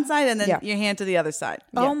wall on one side and then Yeah. your hand to the other side.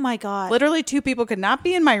 Oh my God. Literally 2 people could not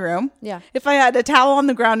be in my room. Yeah. If I had a towel on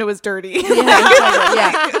the ground, it was dirty.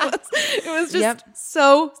 Yeah. It was just Yep.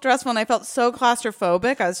 so stressful. And I felt so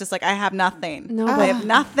claustrophobic. I was just like, I have nothing. No, I but- have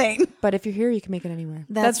nothing. But if you're here, you can make it anywhere.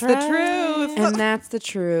 That's the truth. And that's the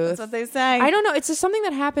truth. That's what they say. I don't know. It's just something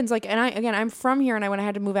that happens. Like, and I'm from here, and when I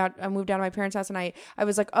had to move out, I moved out of my parents' house, and I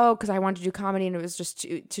was like, oh, because I wanted to do comedy, and it was just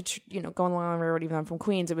going along the road. Even though I'm from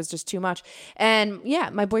Queens, it was just too much. And yeah,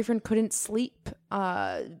 my boyfriend couldn't sleep.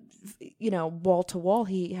 Wall to wall,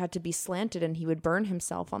 he had to be slanted, and he would burn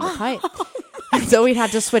himself on the pipe. So we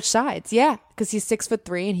had to switch sides. Yeah, because he's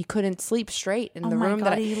 6'3" and he couldn't sleep straight in the my room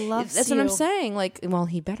God, that he loves That's what I'm you. saying. Like, well,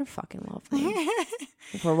 he better fucking love me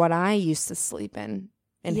for what I used to sleep in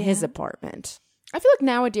his apartment. I feel like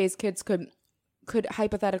nowadays kids could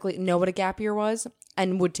hypothetically know what a gap year was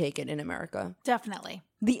and would take it in America. Definitely.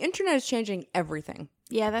 The internet is changing everything.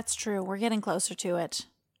 Yeah, that's true. We're getting closer to it.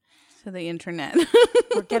 To the internet.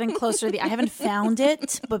 We're getting closer to I haven't found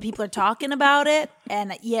it, but people are talking about it.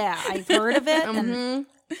 And yeah, I've heard of it. And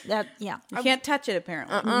that, yeah. You can't touch it,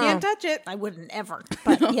 apparently. You can't touch it. I wouldn't ever.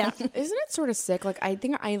 But yeah. Isn't it sort of sick? Like, I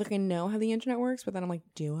think I know how the internet works, but then I'm like,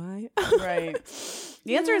 do I? Right.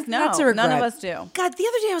 The answer is no. That's a regret. None of us do. God, the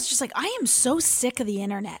other day I was just like, I am so sick of the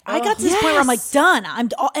internet. I got to this point where I'm like, done. I'm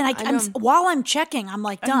while I'm checking, I'm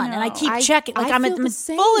like, done, and I keep checking. Like I feel I'm the full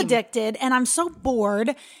same. addicted, and I'm so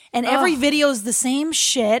bored. And every video is the same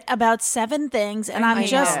shit about 7 things, and I'm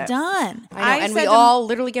just know. done. I know, and we said to- all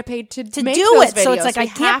literally get paid to To make do those it, so it's videos. like We I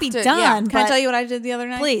can't have be to- done. yeah. Can I But tell you what I did the other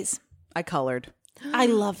night? please, I colored. I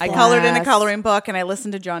love that. I colored in a Yes. coloring book and I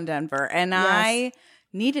listened to John Denver and I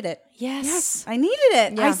needed it. Yes. I needed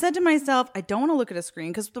it. I said to myself, I don't want to look at a screen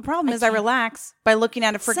because the problem is I relax by looking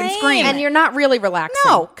at a freaking Same. screen. And you're not really relaxing.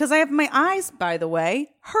 no, because I have my eyes, by the way,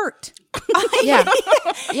 hurt. Yeah.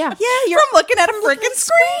 Yeah. Yeah, From looking at a freaking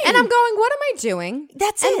screen. And I'm going, what am I doing?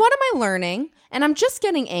 That's and it. what am I learning? And I'm just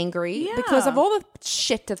getting angry because of all the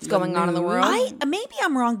shit that's going on in the world. Maybe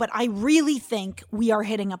I'm wrong, but I really think we are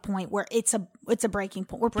hitting a point where it's a breaking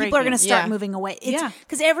point where people are going to start Yeah. moving away. Yeah.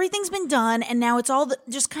 Because everything's been done, and now it's all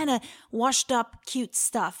just kind of washed up, cute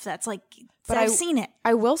stuff. That's like, but I've seen it.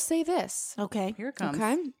 I will say this. Okay. Here it comes.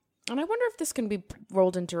 Okay. And I wonder if this can be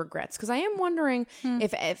rolled into regrets because I am wondering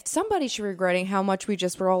if somebody should be regretting how much we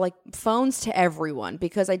just were all like phones to everyone.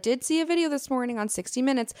 Because I did see a video this morning on 60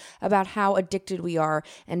 Minutes about how addicted we are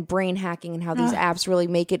and brain hacking and how these apps really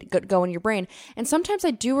make it go in your brain. And sometimes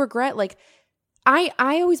I do regret, like, I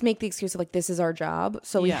always make the excuse of like, this is our job,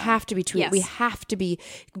 so we have to be tweeting. Yes. We have to be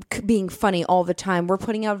being funny all the time. We're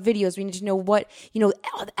putting out videos. We need to know what, the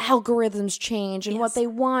algorithms change and what they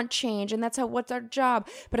want change, and what's our job.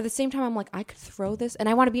 But at the same time, I'm like, I could throw this, and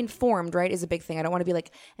I want to be informed, right, is a big thing. I don't want to be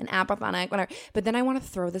like an apathetic, whatever. But then I want to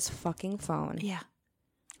throw this fucking phone. Yeah.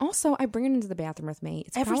 Also, I bring it into the bathroom with me.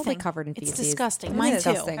 It's probably covered in feces. It's disgusting. It Mine is too.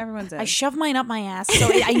 disgusting. Everyone's in. I shove mine up my ass, so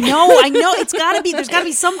I know. It's got to be. There's got to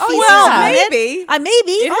be some feces on it. maybe.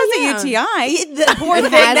 Maybe It has a UTI. The poor thing.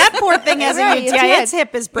 That poor thing has a Right, UTI. yeah. Its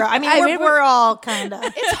hip is broke. I mean, we're all kind of.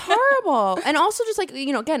 It's horrible. And also just like,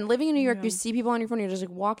 again, living in New York, you see people on your phone, you're just like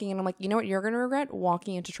walking, and I'm like, you know what you're going to regret?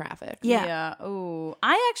 Walking into traffic. Yeah. Ooh.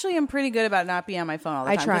 I actually am pretty good about not being on my phone all the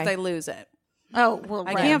I time try. because I lose it. Oh well.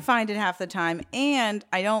 I can't find it half the time, and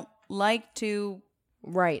I don't like to.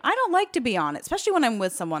 Right. I don't like to be on it, especially when I'm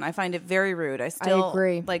with someone. I find it very rude. I still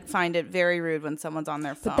agree. find it very rude when someone's on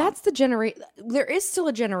their phone. But that's the generation. There is still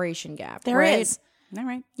a generation gap. There right? is. all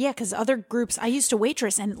right. Yeah, because other groups, I used to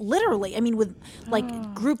waitress, and literally, I mean, with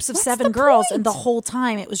like groups of 7 girls, and the whole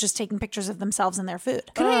time it was just taking pictures of themselves and their food.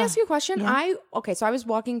 Can I ask you a question? So I was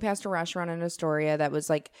walking past a restaurant in Astoria that was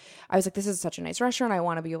like, I was like, this is such a nice restaurant. I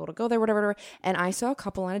want to be able to go there, whatever. And I saw a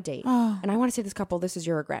couple on a date. And I want to say this couple, this is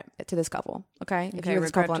your regret to this couple. Okay. If you're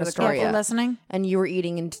this couple in Astoria. Careful listening. And you were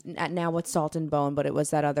eating now with salt and bone, but it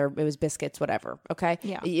was it was biscuits, whatever. Okay.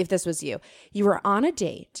 Yeah. If this was you were on a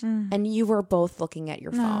date and you were both looking at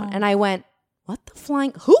your phone. And I went, what the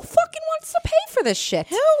flying? Who fucking wants to pay for this shit?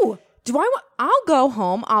 Who? Do I want? I'll go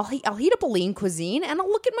home. I'll heat up a lean cuisine, and I'll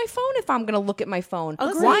look at my phone if I'm going to look at my phone.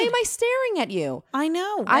 Agreed. Why am I staring at you? I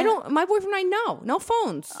know. I don't. My boyfriend and I no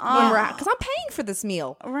phones when we're out because I'm paying for this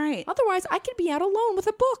meal. Right. Otherwise, I could be out alone with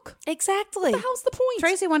a book. Exactly. What the hell's the point?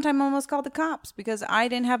 Tracy one time almost called the cops because I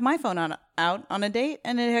didn't have my phone out on a date,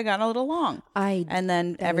 and it had gotten a little long. And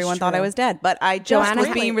then everyone thought I was dead, but I just was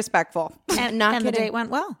being respectful. And Not the kidding. date went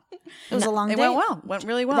well. It was a long It date. went well. Went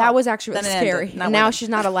really well. That was actually Then it scary. ended. And now she's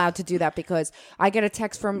not allowed to do that because I get a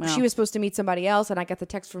text from she was supposed to meet somebody else, and I get the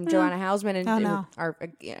text from Joanna Hausman and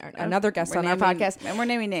another guest on our podcast. And we're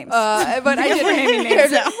naming names. But I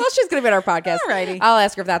did. Well, she's going to be on our podcast. Alrighty. I'll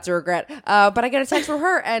ask her if that's a regret. But I get a text from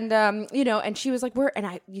her, and and she was like, "Where?"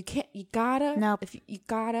 And you gotta. Nope. If you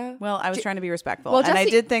gotta. Well, I was trying to be respectful, Well, and I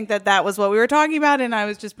Jessie- did think that was what we were talking about, and I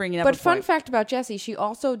was just bringing up. But a fun point. fact about Jessie, she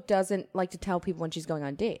also doesn't like to tell people when she's going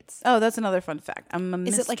on dates. Oh, that's another fun fact. I'm a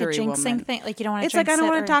Is mystery it like a jinxing woman. thing? Like you don't want to It's like I don't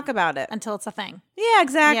want to talk about it. until it's a thing. Yeah,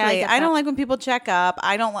 exactly. Yeah, I get I don't that. like when people check up.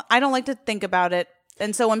 I don't like to think about it.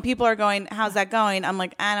 And so when people are going, "How's that going?" I'm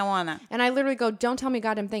like, I don't wanna. And I literally go, "Don't tell me a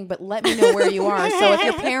goddamn thing, but let me know where you are." So if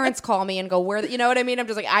your parents call me and go, "Where?" You know what I mean? I'm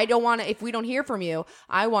just like, I don't want to. If we don't hear from you,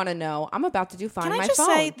 I want to know. I'm about to find Can my I just phone.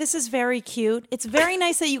 say this is very cute. It's very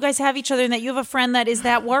nice that you guys have each other and that you have a friend that is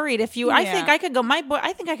that worried. If you, I think I could go.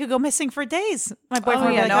 I think I could go missing for days. My boyfriend. Oh would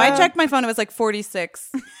be yeah, like, no. I checked my phone. It was like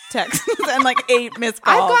 46 texts and like 8 missed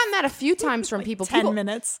calls. I've gotten that a few times from people. 10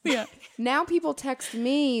 minutes. Yeah. Now people text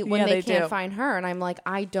me when Yeah, they they can't do. find her, and I'm like,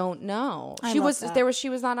 I don't know. I She love was that. she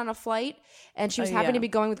was not on a flight, and she was happened yeah. to be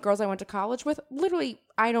going with girls I went to college with. Literally,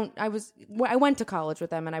 I went to college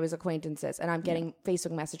with them, and I was acquaintances, and I'm getting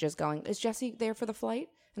Facebook messages going, "Is Jessie there for the flight?"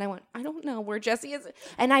 And I went, I don't know where Jessie is.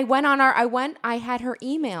 And I went I had her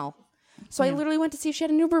email. So I literally went to see if she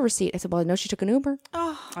had an Uber receipt. I said, well, I know she took an Uber.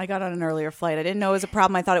 I got on an earlier flight. I didn't know it was a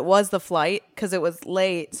problem. I thought it was the flight because it was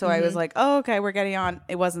late. So I was like, "Oh, okay, we're getting on."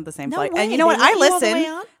 It wasn't the same No flight. way. And you know They what? I let you all the listen. way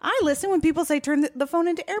on? I listen when people say turn the phone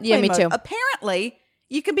into airplane Yeah, me mode. too. Apparently,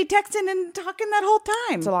 you could be texting and talking that whole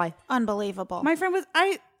time. It's a lie. Unbelievable. My friend was.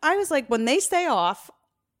 I was like, when they stay off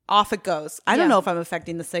it goes. I don't know if I'm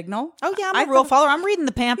affecting the signal. Oh yeah, I'm a rule follower. I'm reading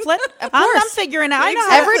the pamphlet. I'm course. figuring out. I know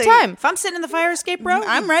Exactly. Every time. If I'm sitting in the fire escape row,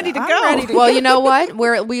 I'm ready to I'm go. ready to Well, you know what?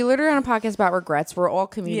 We literally on a podcast about regrets. We're all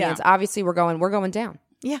comedians. Yeah. Obviously, we're going down.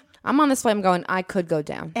 Yeah. I'm on this flight. I'm going, I could go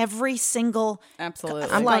down. Every single Absolutely.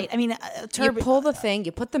 flight. I mean, You pull the thing,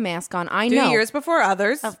 you put the mask on. I Do know. yours before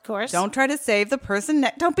others. Of course. Don't try to save the person.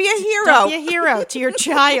 Don't be a hero. Don't be a hero to your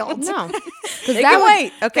child. No. They can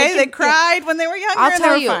wait. Okay, they cried when they were younger. I'll and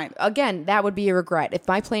tell they you, were fine. again, that would be a regret. If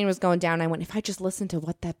my plane was going down, I went, if I just listened to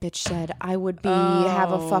what that bitch said, I would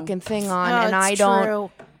have a fucking thing on, and I don't.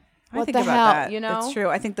 True. What I think the about hell, that. you know? It's true.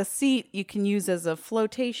 I think the seat you can use as a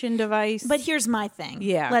flotation device. But here's my thing.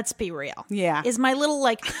 Yeah. Let's be real. Yeah. Is my little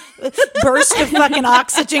like burst of fucking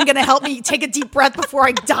oxygen going to help me take a deep breath before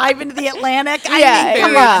I dive into the Atlantic? I Yeah, mean,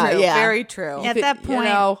 come yeah, on. true. yeah. Very true. At that point,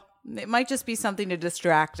 It might just be something to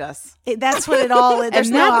distract us. that's what it all is. There's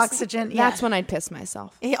And no that's- oxygen. That's when I'd piss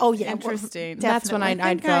myself. Oh, yeah. Interesting. That's when I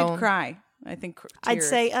I'd think I'd go. cry. I think I'd tears.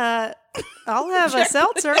 say I'll have a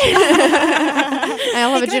seltzer.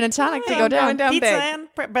 I'll have a gin and tonic to go down. Pizza and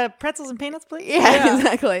pretzels and peanuts, please. Yeah,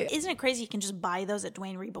 exactly. Isn't it crazy? You can just buy those at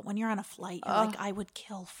Duane Reade, but when you're on a flight, you're like, I would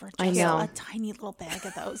kill for just a tiny little bag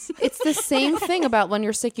of those. It's the same thing about when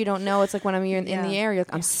you're sick, you don't know. It's like when I'm in the air, you're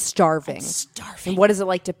like, I'm starving. And what is it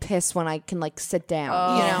like to piss when I can like sit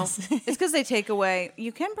down? You know, It's because they take away.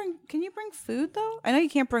 Can you bring food though? I know you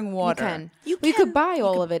can't bring water. You could buy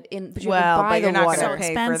all of it in, but you have to buy you're the not water. going to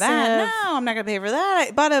pay for that. No, I'm not going to pay for that.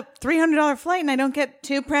 I bought a $300 flight and I don't get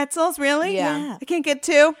 2 pretzels. Really? Yeah. I can't get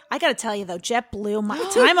 2. I got to tell you though, JetBlue, my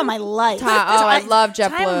time of my life. I love JetBlue.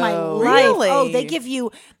 Time of my life. Really? Oh, they give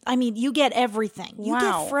you. I mean, you get everything. You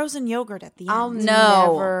get frozen yogurt at the end.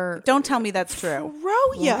 No, don't tell me that's true.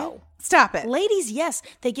 Froyo. Stop it. Ladies, yes.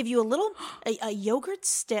 They give you a little, a yogurt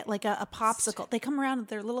stick, like a popsicle. They come around with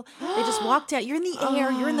their little, they just walked out. You're in the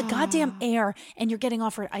air. You're in the goddamn air, and you're getting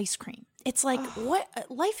offered ice cream. It's like, what?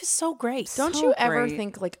 Life is so great. Don't you ever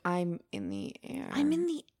think like I'm in the air? I'm in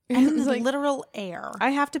the literal air. I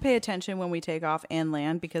have to pay attention when we take off and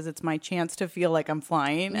land because it's my chance to feel like I'm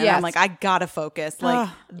flying. And Yes. I'm like, I gotta focus. Like,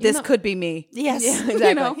 this could be me. Yes. Yeah, exactly.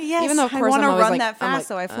 You know? Yes. Even though of I course want I'm to always run like, that fast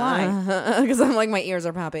so I fly. because I'm like my ears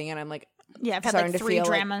are popping and I'm like, Yeah, I've had starting like to 3 feel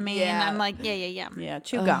like- Dramamine, and I'm like, yeah. Yeah,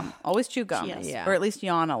 chew gum. Always chew gum. Yes. Yeah. Or at least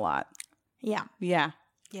yawn a lot. Yeah. Yeah.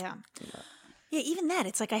 Yeah. Yeah, even that.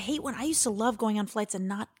 It's like I hate when I used to love going on flights and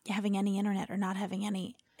not having any internet or not having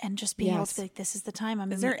any and just being able to be like, this is the time I'm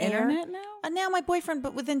in Is there the air. internet now? Now my boyfriend,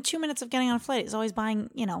 but within 2 minutes of getting on a flight, is always buying,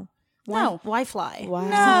 No. Wi-Fi.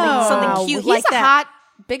 wow, Something cute He's like a that. hot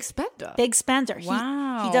big spender. Big spender.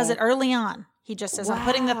 Wow. He does it early on. He just says, I'm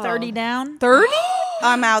putting the 30 down. 30?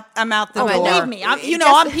 I'm out the door. Believe me,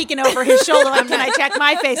 I'm peeking over his shoulder. Like, can I check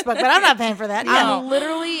my Facebook? But I'm not paying for that. I'm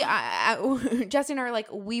literally, Jesse and I are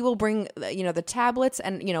like, we will bring, the tablets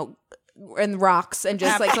and, and rocks and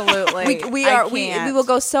just Absolutely. like, we can't. will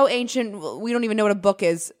go so ancient. We don't even know what a book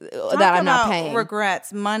is that I'm not paying.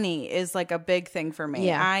 Regrets. Money is like a big thing for me.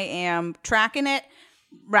 Yeah. I am tracking it,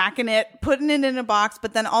 racking it, putting it in a box,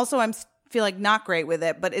 but then also feel like not great with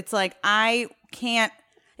it. But it's like, I can't.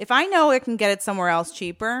 If I know I can get it somewhere else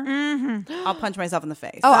cheaper, I'll punch myself in the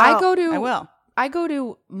face. I will. I go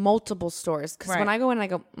to multiple stores because Right. when I go in and I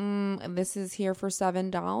go, this is here for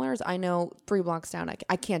 $7. I know 3 blocks down,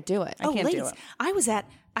 I can't do it. can't do ladies, it. I was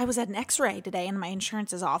at an X-ray today, and my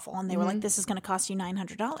insurance is awful, and they were like, "This is going to cost you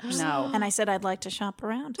 $900." No. And I said, "I'd like to shop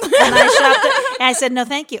around." And I shopped it, and I said, "No,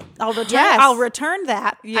 thank you. I'll return. Yes. I'll return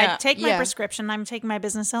that. Yeah. I take my Yeah. prescription. I'm taking my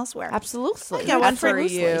business elsewhere." Absolutely. I got one for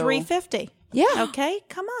Absolutely. $350. Yeah. Okay,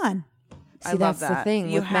 come on. See, I love that's the that. thing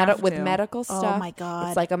You with have with to. medical stuff. my God.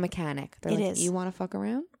 it's like a mechanic. They're It like, is. You want to fuck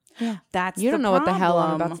around? That's You don't know what the hell I'm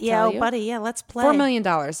problem. about to Yeah, tell oh, you. buddy. Yeah, let's play. $4 million.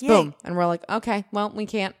 Yay. Boom. And we're like, okay, well, we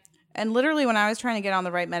can't. And literally, when I was trying to get on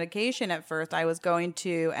the right medication at first, I was going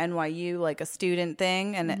to NYU, like a student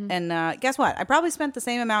thing. And guess what? I probably spent the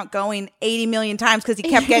same amount going 80 million times because he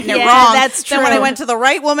kept getting it Yeah, wrong. that's Then when I true. went to the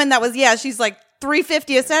right woman, that was, she's like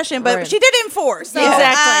 $350 a session, but Right. she did it in 4. So,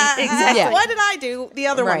 Exactly. Exactly. What did I do the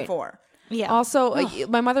other one Right. for? Yeah. Also,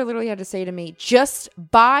 my mother literally had to say to me, just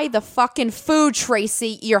buy the fucking food,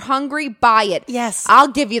 Tracy. You're hungry? Buy it. Yes. I'll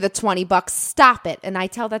give you the $20. Stop it. And I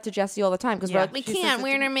tell that to Jesse all the time because Yeah. we're like, we can't.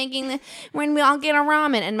 We're not making when we all get a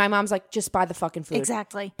ramen. And my mom's like, just buy the fucking food.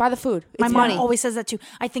 Exactly. Buy the food. It's My mom money. always says that too.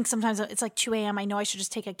 I think sometimes it's like 2 a.m. I know I should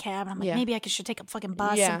just take a cab. And I'm like, Yeah. maybe I should take a fucking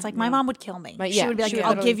bus. Yeah. And it's like, my mom would kill me. But She yeah, would be like, she would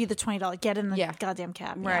I'll literally- give you the $20. Get in the Yeah. goddamn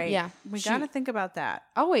cab. Right. Yeah. We got to think about that.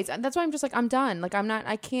 Always. And that's why I'm just like, I'm done. Like,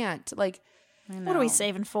 I can't. Like, What are we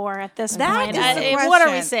saving for at this That point? is the What are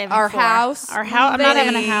we question. saving Our for? house? Our house. I'm not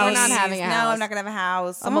having a Please. house. We're not having a No, house. I'm not going to have a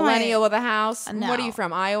house. a millennial with a house. No. What are you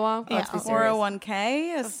from? Iowa? Yeah, Let's be a serious.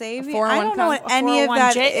 401k, a savings. 401k, I don't know what a any of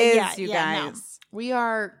that 401j, is, yeah, you yeah, no. guys. We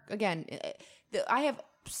are, again, I have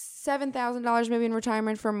 $7,000 maybe in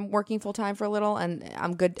retirement from working full time for a little, and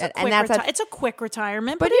I'm good. And that's it's a quick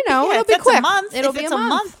retirement, But, it- it'll if be it's quick. A month, It'll if be it's a a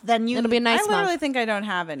month. then you. It'll be a nice I literally month. think I don't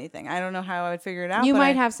have anything. I don't know how I would figure it out. You but might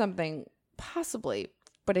I- have something, possibly,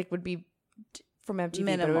 but it would be from MTV. But it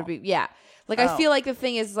Minimal. would be, yeah. Like, I feel like the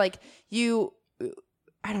thing is, like,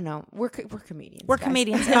 I don't know. We're comedians. We're guys.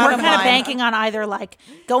 comedians, and we're Bottom kind of line. banking on either like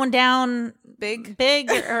going down big.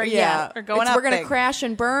 or Yeah. Or going It's up we're gonna big. crash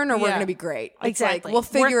and burn, or we're Yeah. gonna be great. It's Exactly. like, we'll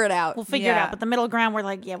figure it out. We'll figure it Yeah. out. But the middle ground, we're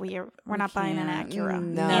like, we're not buying an Acura.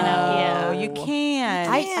 No. You know, You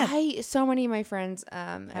can't. I so many of my friends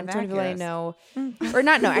and so many people I Acuras. know, or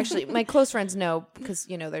not know, actually my close friends know because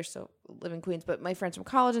they're still live in Queens, but my friends from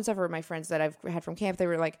college and stuff, or my friends that I've had from camp, they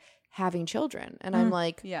were like having children, and I'm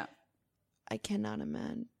like, yeah. I cannot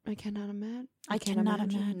imagine. I cannot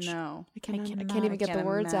imagine. No. I can't even get the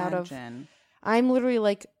words out of. Imagine. I'm literally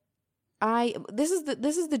like, this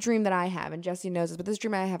is the dream that I have, and Jesse knows this, but this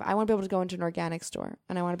dream I have, I want to be able to go into an organic store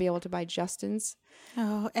and I want to be able to buy Justin's.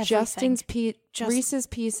 Oh, everything. Justin's Reese's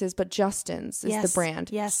Pieces, but Justin's is the brand.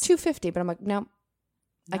 Yes. It's $2.50, but I'm like, no.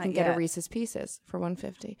 I can get a Reese's Pieces for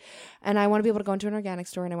 $1.50, and I want to be able to go into an organic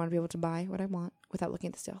store and I want to be able to buy what I want without looking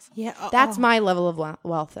at the sales. Yeah, that's my level of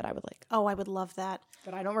wealth that I would like. Oh, I would love that.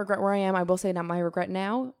 But I don't regret where I am. I will say, not my regret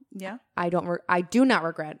now. Yeah, I do not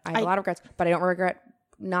regret. I have a lot of regrets, but I don't regret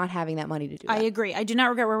not having that money to do that. I agree. I do not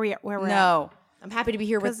regret where we're at. No. I'm happy to be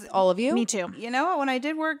here with all of you. Me too. You know what? When I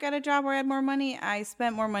did work at a job where I had more money, I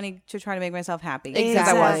spent more money to try to make myself happy. Exactly. Because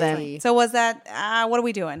I wasn't. So was that, what are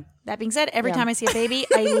we doing? That being said, every time I see a baby,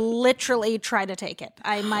 I literally try to take it.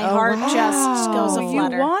 My heart just goes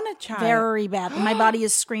aflutter. You want a child? Very bad. My body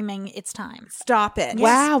is screaming, it's time. Stop it.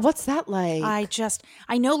 Wow, what's that like? I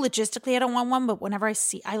know logistically I don't want one, but whenever I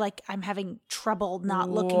see, I'm having trouble not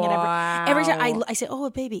looking at every time I say, oh,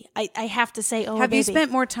 a baby. I have to say, oh, a baby. Have you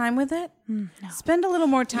spent more time with it? No. Spend a little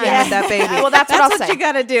more time with that baby. Well, that's what I'll say. you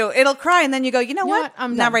got to do. It'll cry, and then you go, you know what?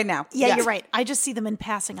 I'm not done. right now. Yeah, you're right. I just see them in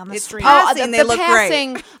passing on the street. Passing, they look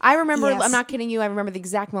passing, great. I remember, Yes. I'm not kidding you, I remember the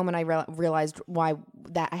exact moment I realized why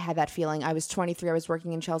that I had that feeling. I was 23, I was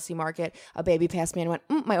working in Chelsea Market, a baby passed me and I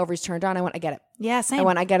went, my ovaries turned on, I went, I get it. Yeah, same.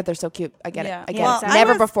 I get it, they're so cute. I get Yeah. it. I get Well, it. I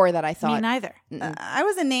Never was- before that I thought. Me neither. I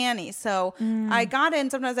was a nanny, so I got in.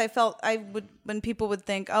 Sometimes I felt when people would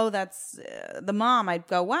think, "Oh, that's the mom," I'd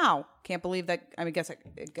go, "Wow, can't believe that." I guess it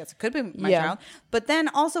could be my child. But then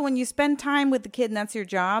also, when you spend time with the kid and that's your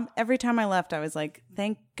job, every time I left, I was like,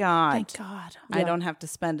 "Thank God, Thank God. I don't have to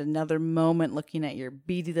spend another moment looking at your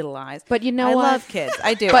beady little eyes." But you know I what? love kids.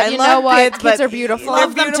 I do. But I you love know what? Kids, Kids but are beautiful.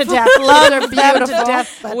 Love them to beautiful. death. Love Love them them to beautiful.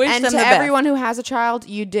 death. But Wish And them to the best. everyone who has a child,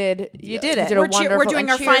 you did it. You did a We're wonderful. doing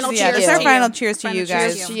and our final Yeah, cheers it's our to final you. cheers to you Final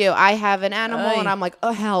cheers guys. to you. I have an animal, Oy. and I'm like,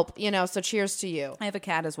 oh help, so cheers to you. I have a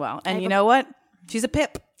cat as well, and you know what? She's a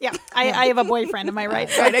pip. Yeah, I have a boyfriend. Am I right?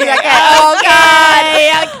 Oh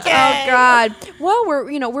God. Well,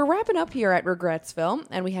 we're wrapping up here at Regretsville,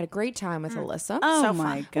 and we had a great time with Alyssa. Oh So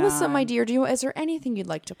my fun. God, Alyssa, my dear, is there anything you'd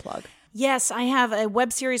like to plug? Yes, I have a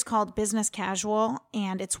web series called Business Casual,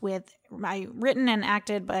 and it's written and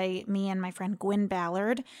acted by me and my friend Gwyn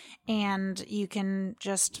Ballard. And you can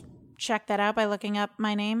just check that out by looking up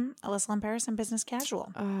my name, Alyssa Lamperis, and Business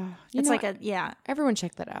Casual. Everyone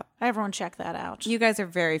check that out. Everyone check that out. You guys are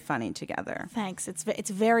very funny together. Thanks. It's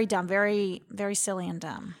very dumb, very very silly and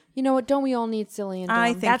dumb. You know what? Don't we all need silly and dumb?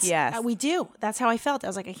 I think yes. We do. That's how I felt. I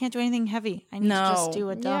was like, I can't do anything heavy. I need to just do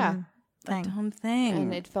a dumb thing. Dumb thing.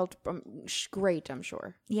 And it felt great, I'm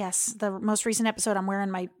sure. Yes, the most recent episode, I'm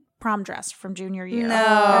wearing my prom dress from junior year.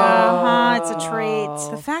 No. It's a treat.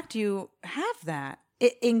 The fact you have that.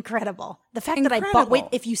 Incredible. The fact that I bought. Incredible. Wait,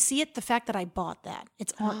 if you see it, the fact that I bought that.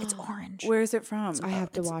 It's orange. Where is it from? I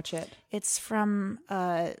have to watch it. It's from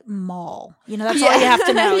mall. That's all you have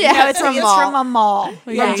to know. Yeah, it's from from mall. a mall.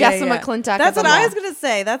 From Jessa McClintock. That's at what the I mall. was gonna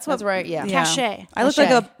say. That's right. Yeah. Cachet. I look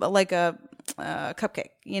Cachet. like a cupcake.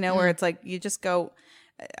 Where it's like you just go.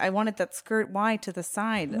 I wanted that skirt wide to the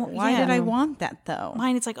side. Why did I want that though?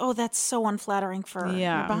 Mine, it's like, oh, that's so unflattering for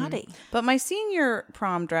your body. But my senior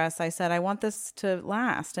prom dress, I said I want this to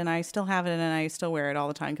last, and I still have it, and I still wear it all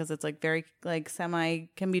the time because it's like very semi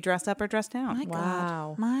can be dressed up or dressed down. My God.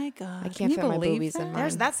 Wow. My God. I can't you fit my believe boobies in that?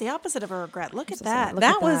 mine. That's the opposite of a regret. Look at that. Look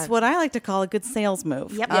that at was that. what I like to call a good sales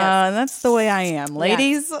move. Yep. That's the way I am,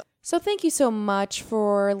 ladies. So thank you so much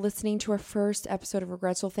for listening to our first episode of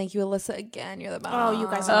Regretsville. Thank you, Alyssa. Again, you're the best. Oh, you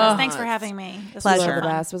guys are the best. Thanks for having me. This was Pleasure. You're the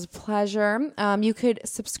fun. best. It was a pleasure. You could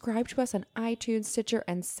subscribe to us on iTunes, Stitcher,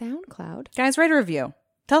 and SoundCloud. Guys, write a review.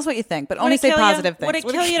 Tell us what you think, but only Would it say kill ya? positive things. Would it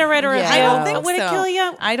kill you to write a review? Yeah. I don't think Would so. it kill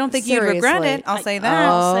you? I don't think you'd regret Seriously. it. I'll say that.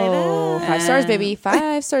 I'll say Oh, that. 5 stars, baby.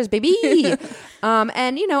 5 stars, baby.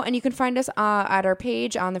 And you can find us at our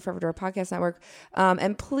page on the Forever Dog Podcast Network.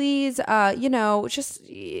 And please, just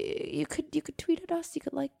you could tweet at us. You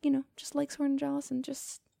could just like Sworn and Jealous and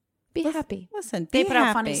just be happy. Listen, They be put out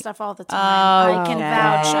happy. funny stuff all the time. I can Okay.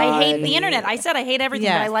 vouch. I hate the internet. I said I hate everything,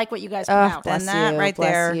 Yeah. but I like what you guys put out. bless And that you, right bless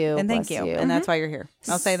there. you, And thank bless you. you. And that's why you're here.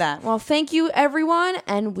 I'll say that. Well, thank you, everyone,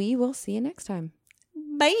 and we will see you next time.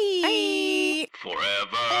 Bye.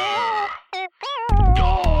 Forever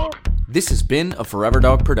Dog. This has been a Forever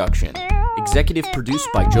Dog production. Executive produced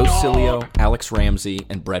by Joe Cilio, Alex Ramsey,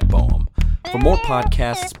 and Brett Boehm. For more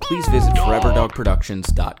podcasts, please visit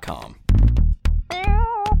foreverdogproductions.com.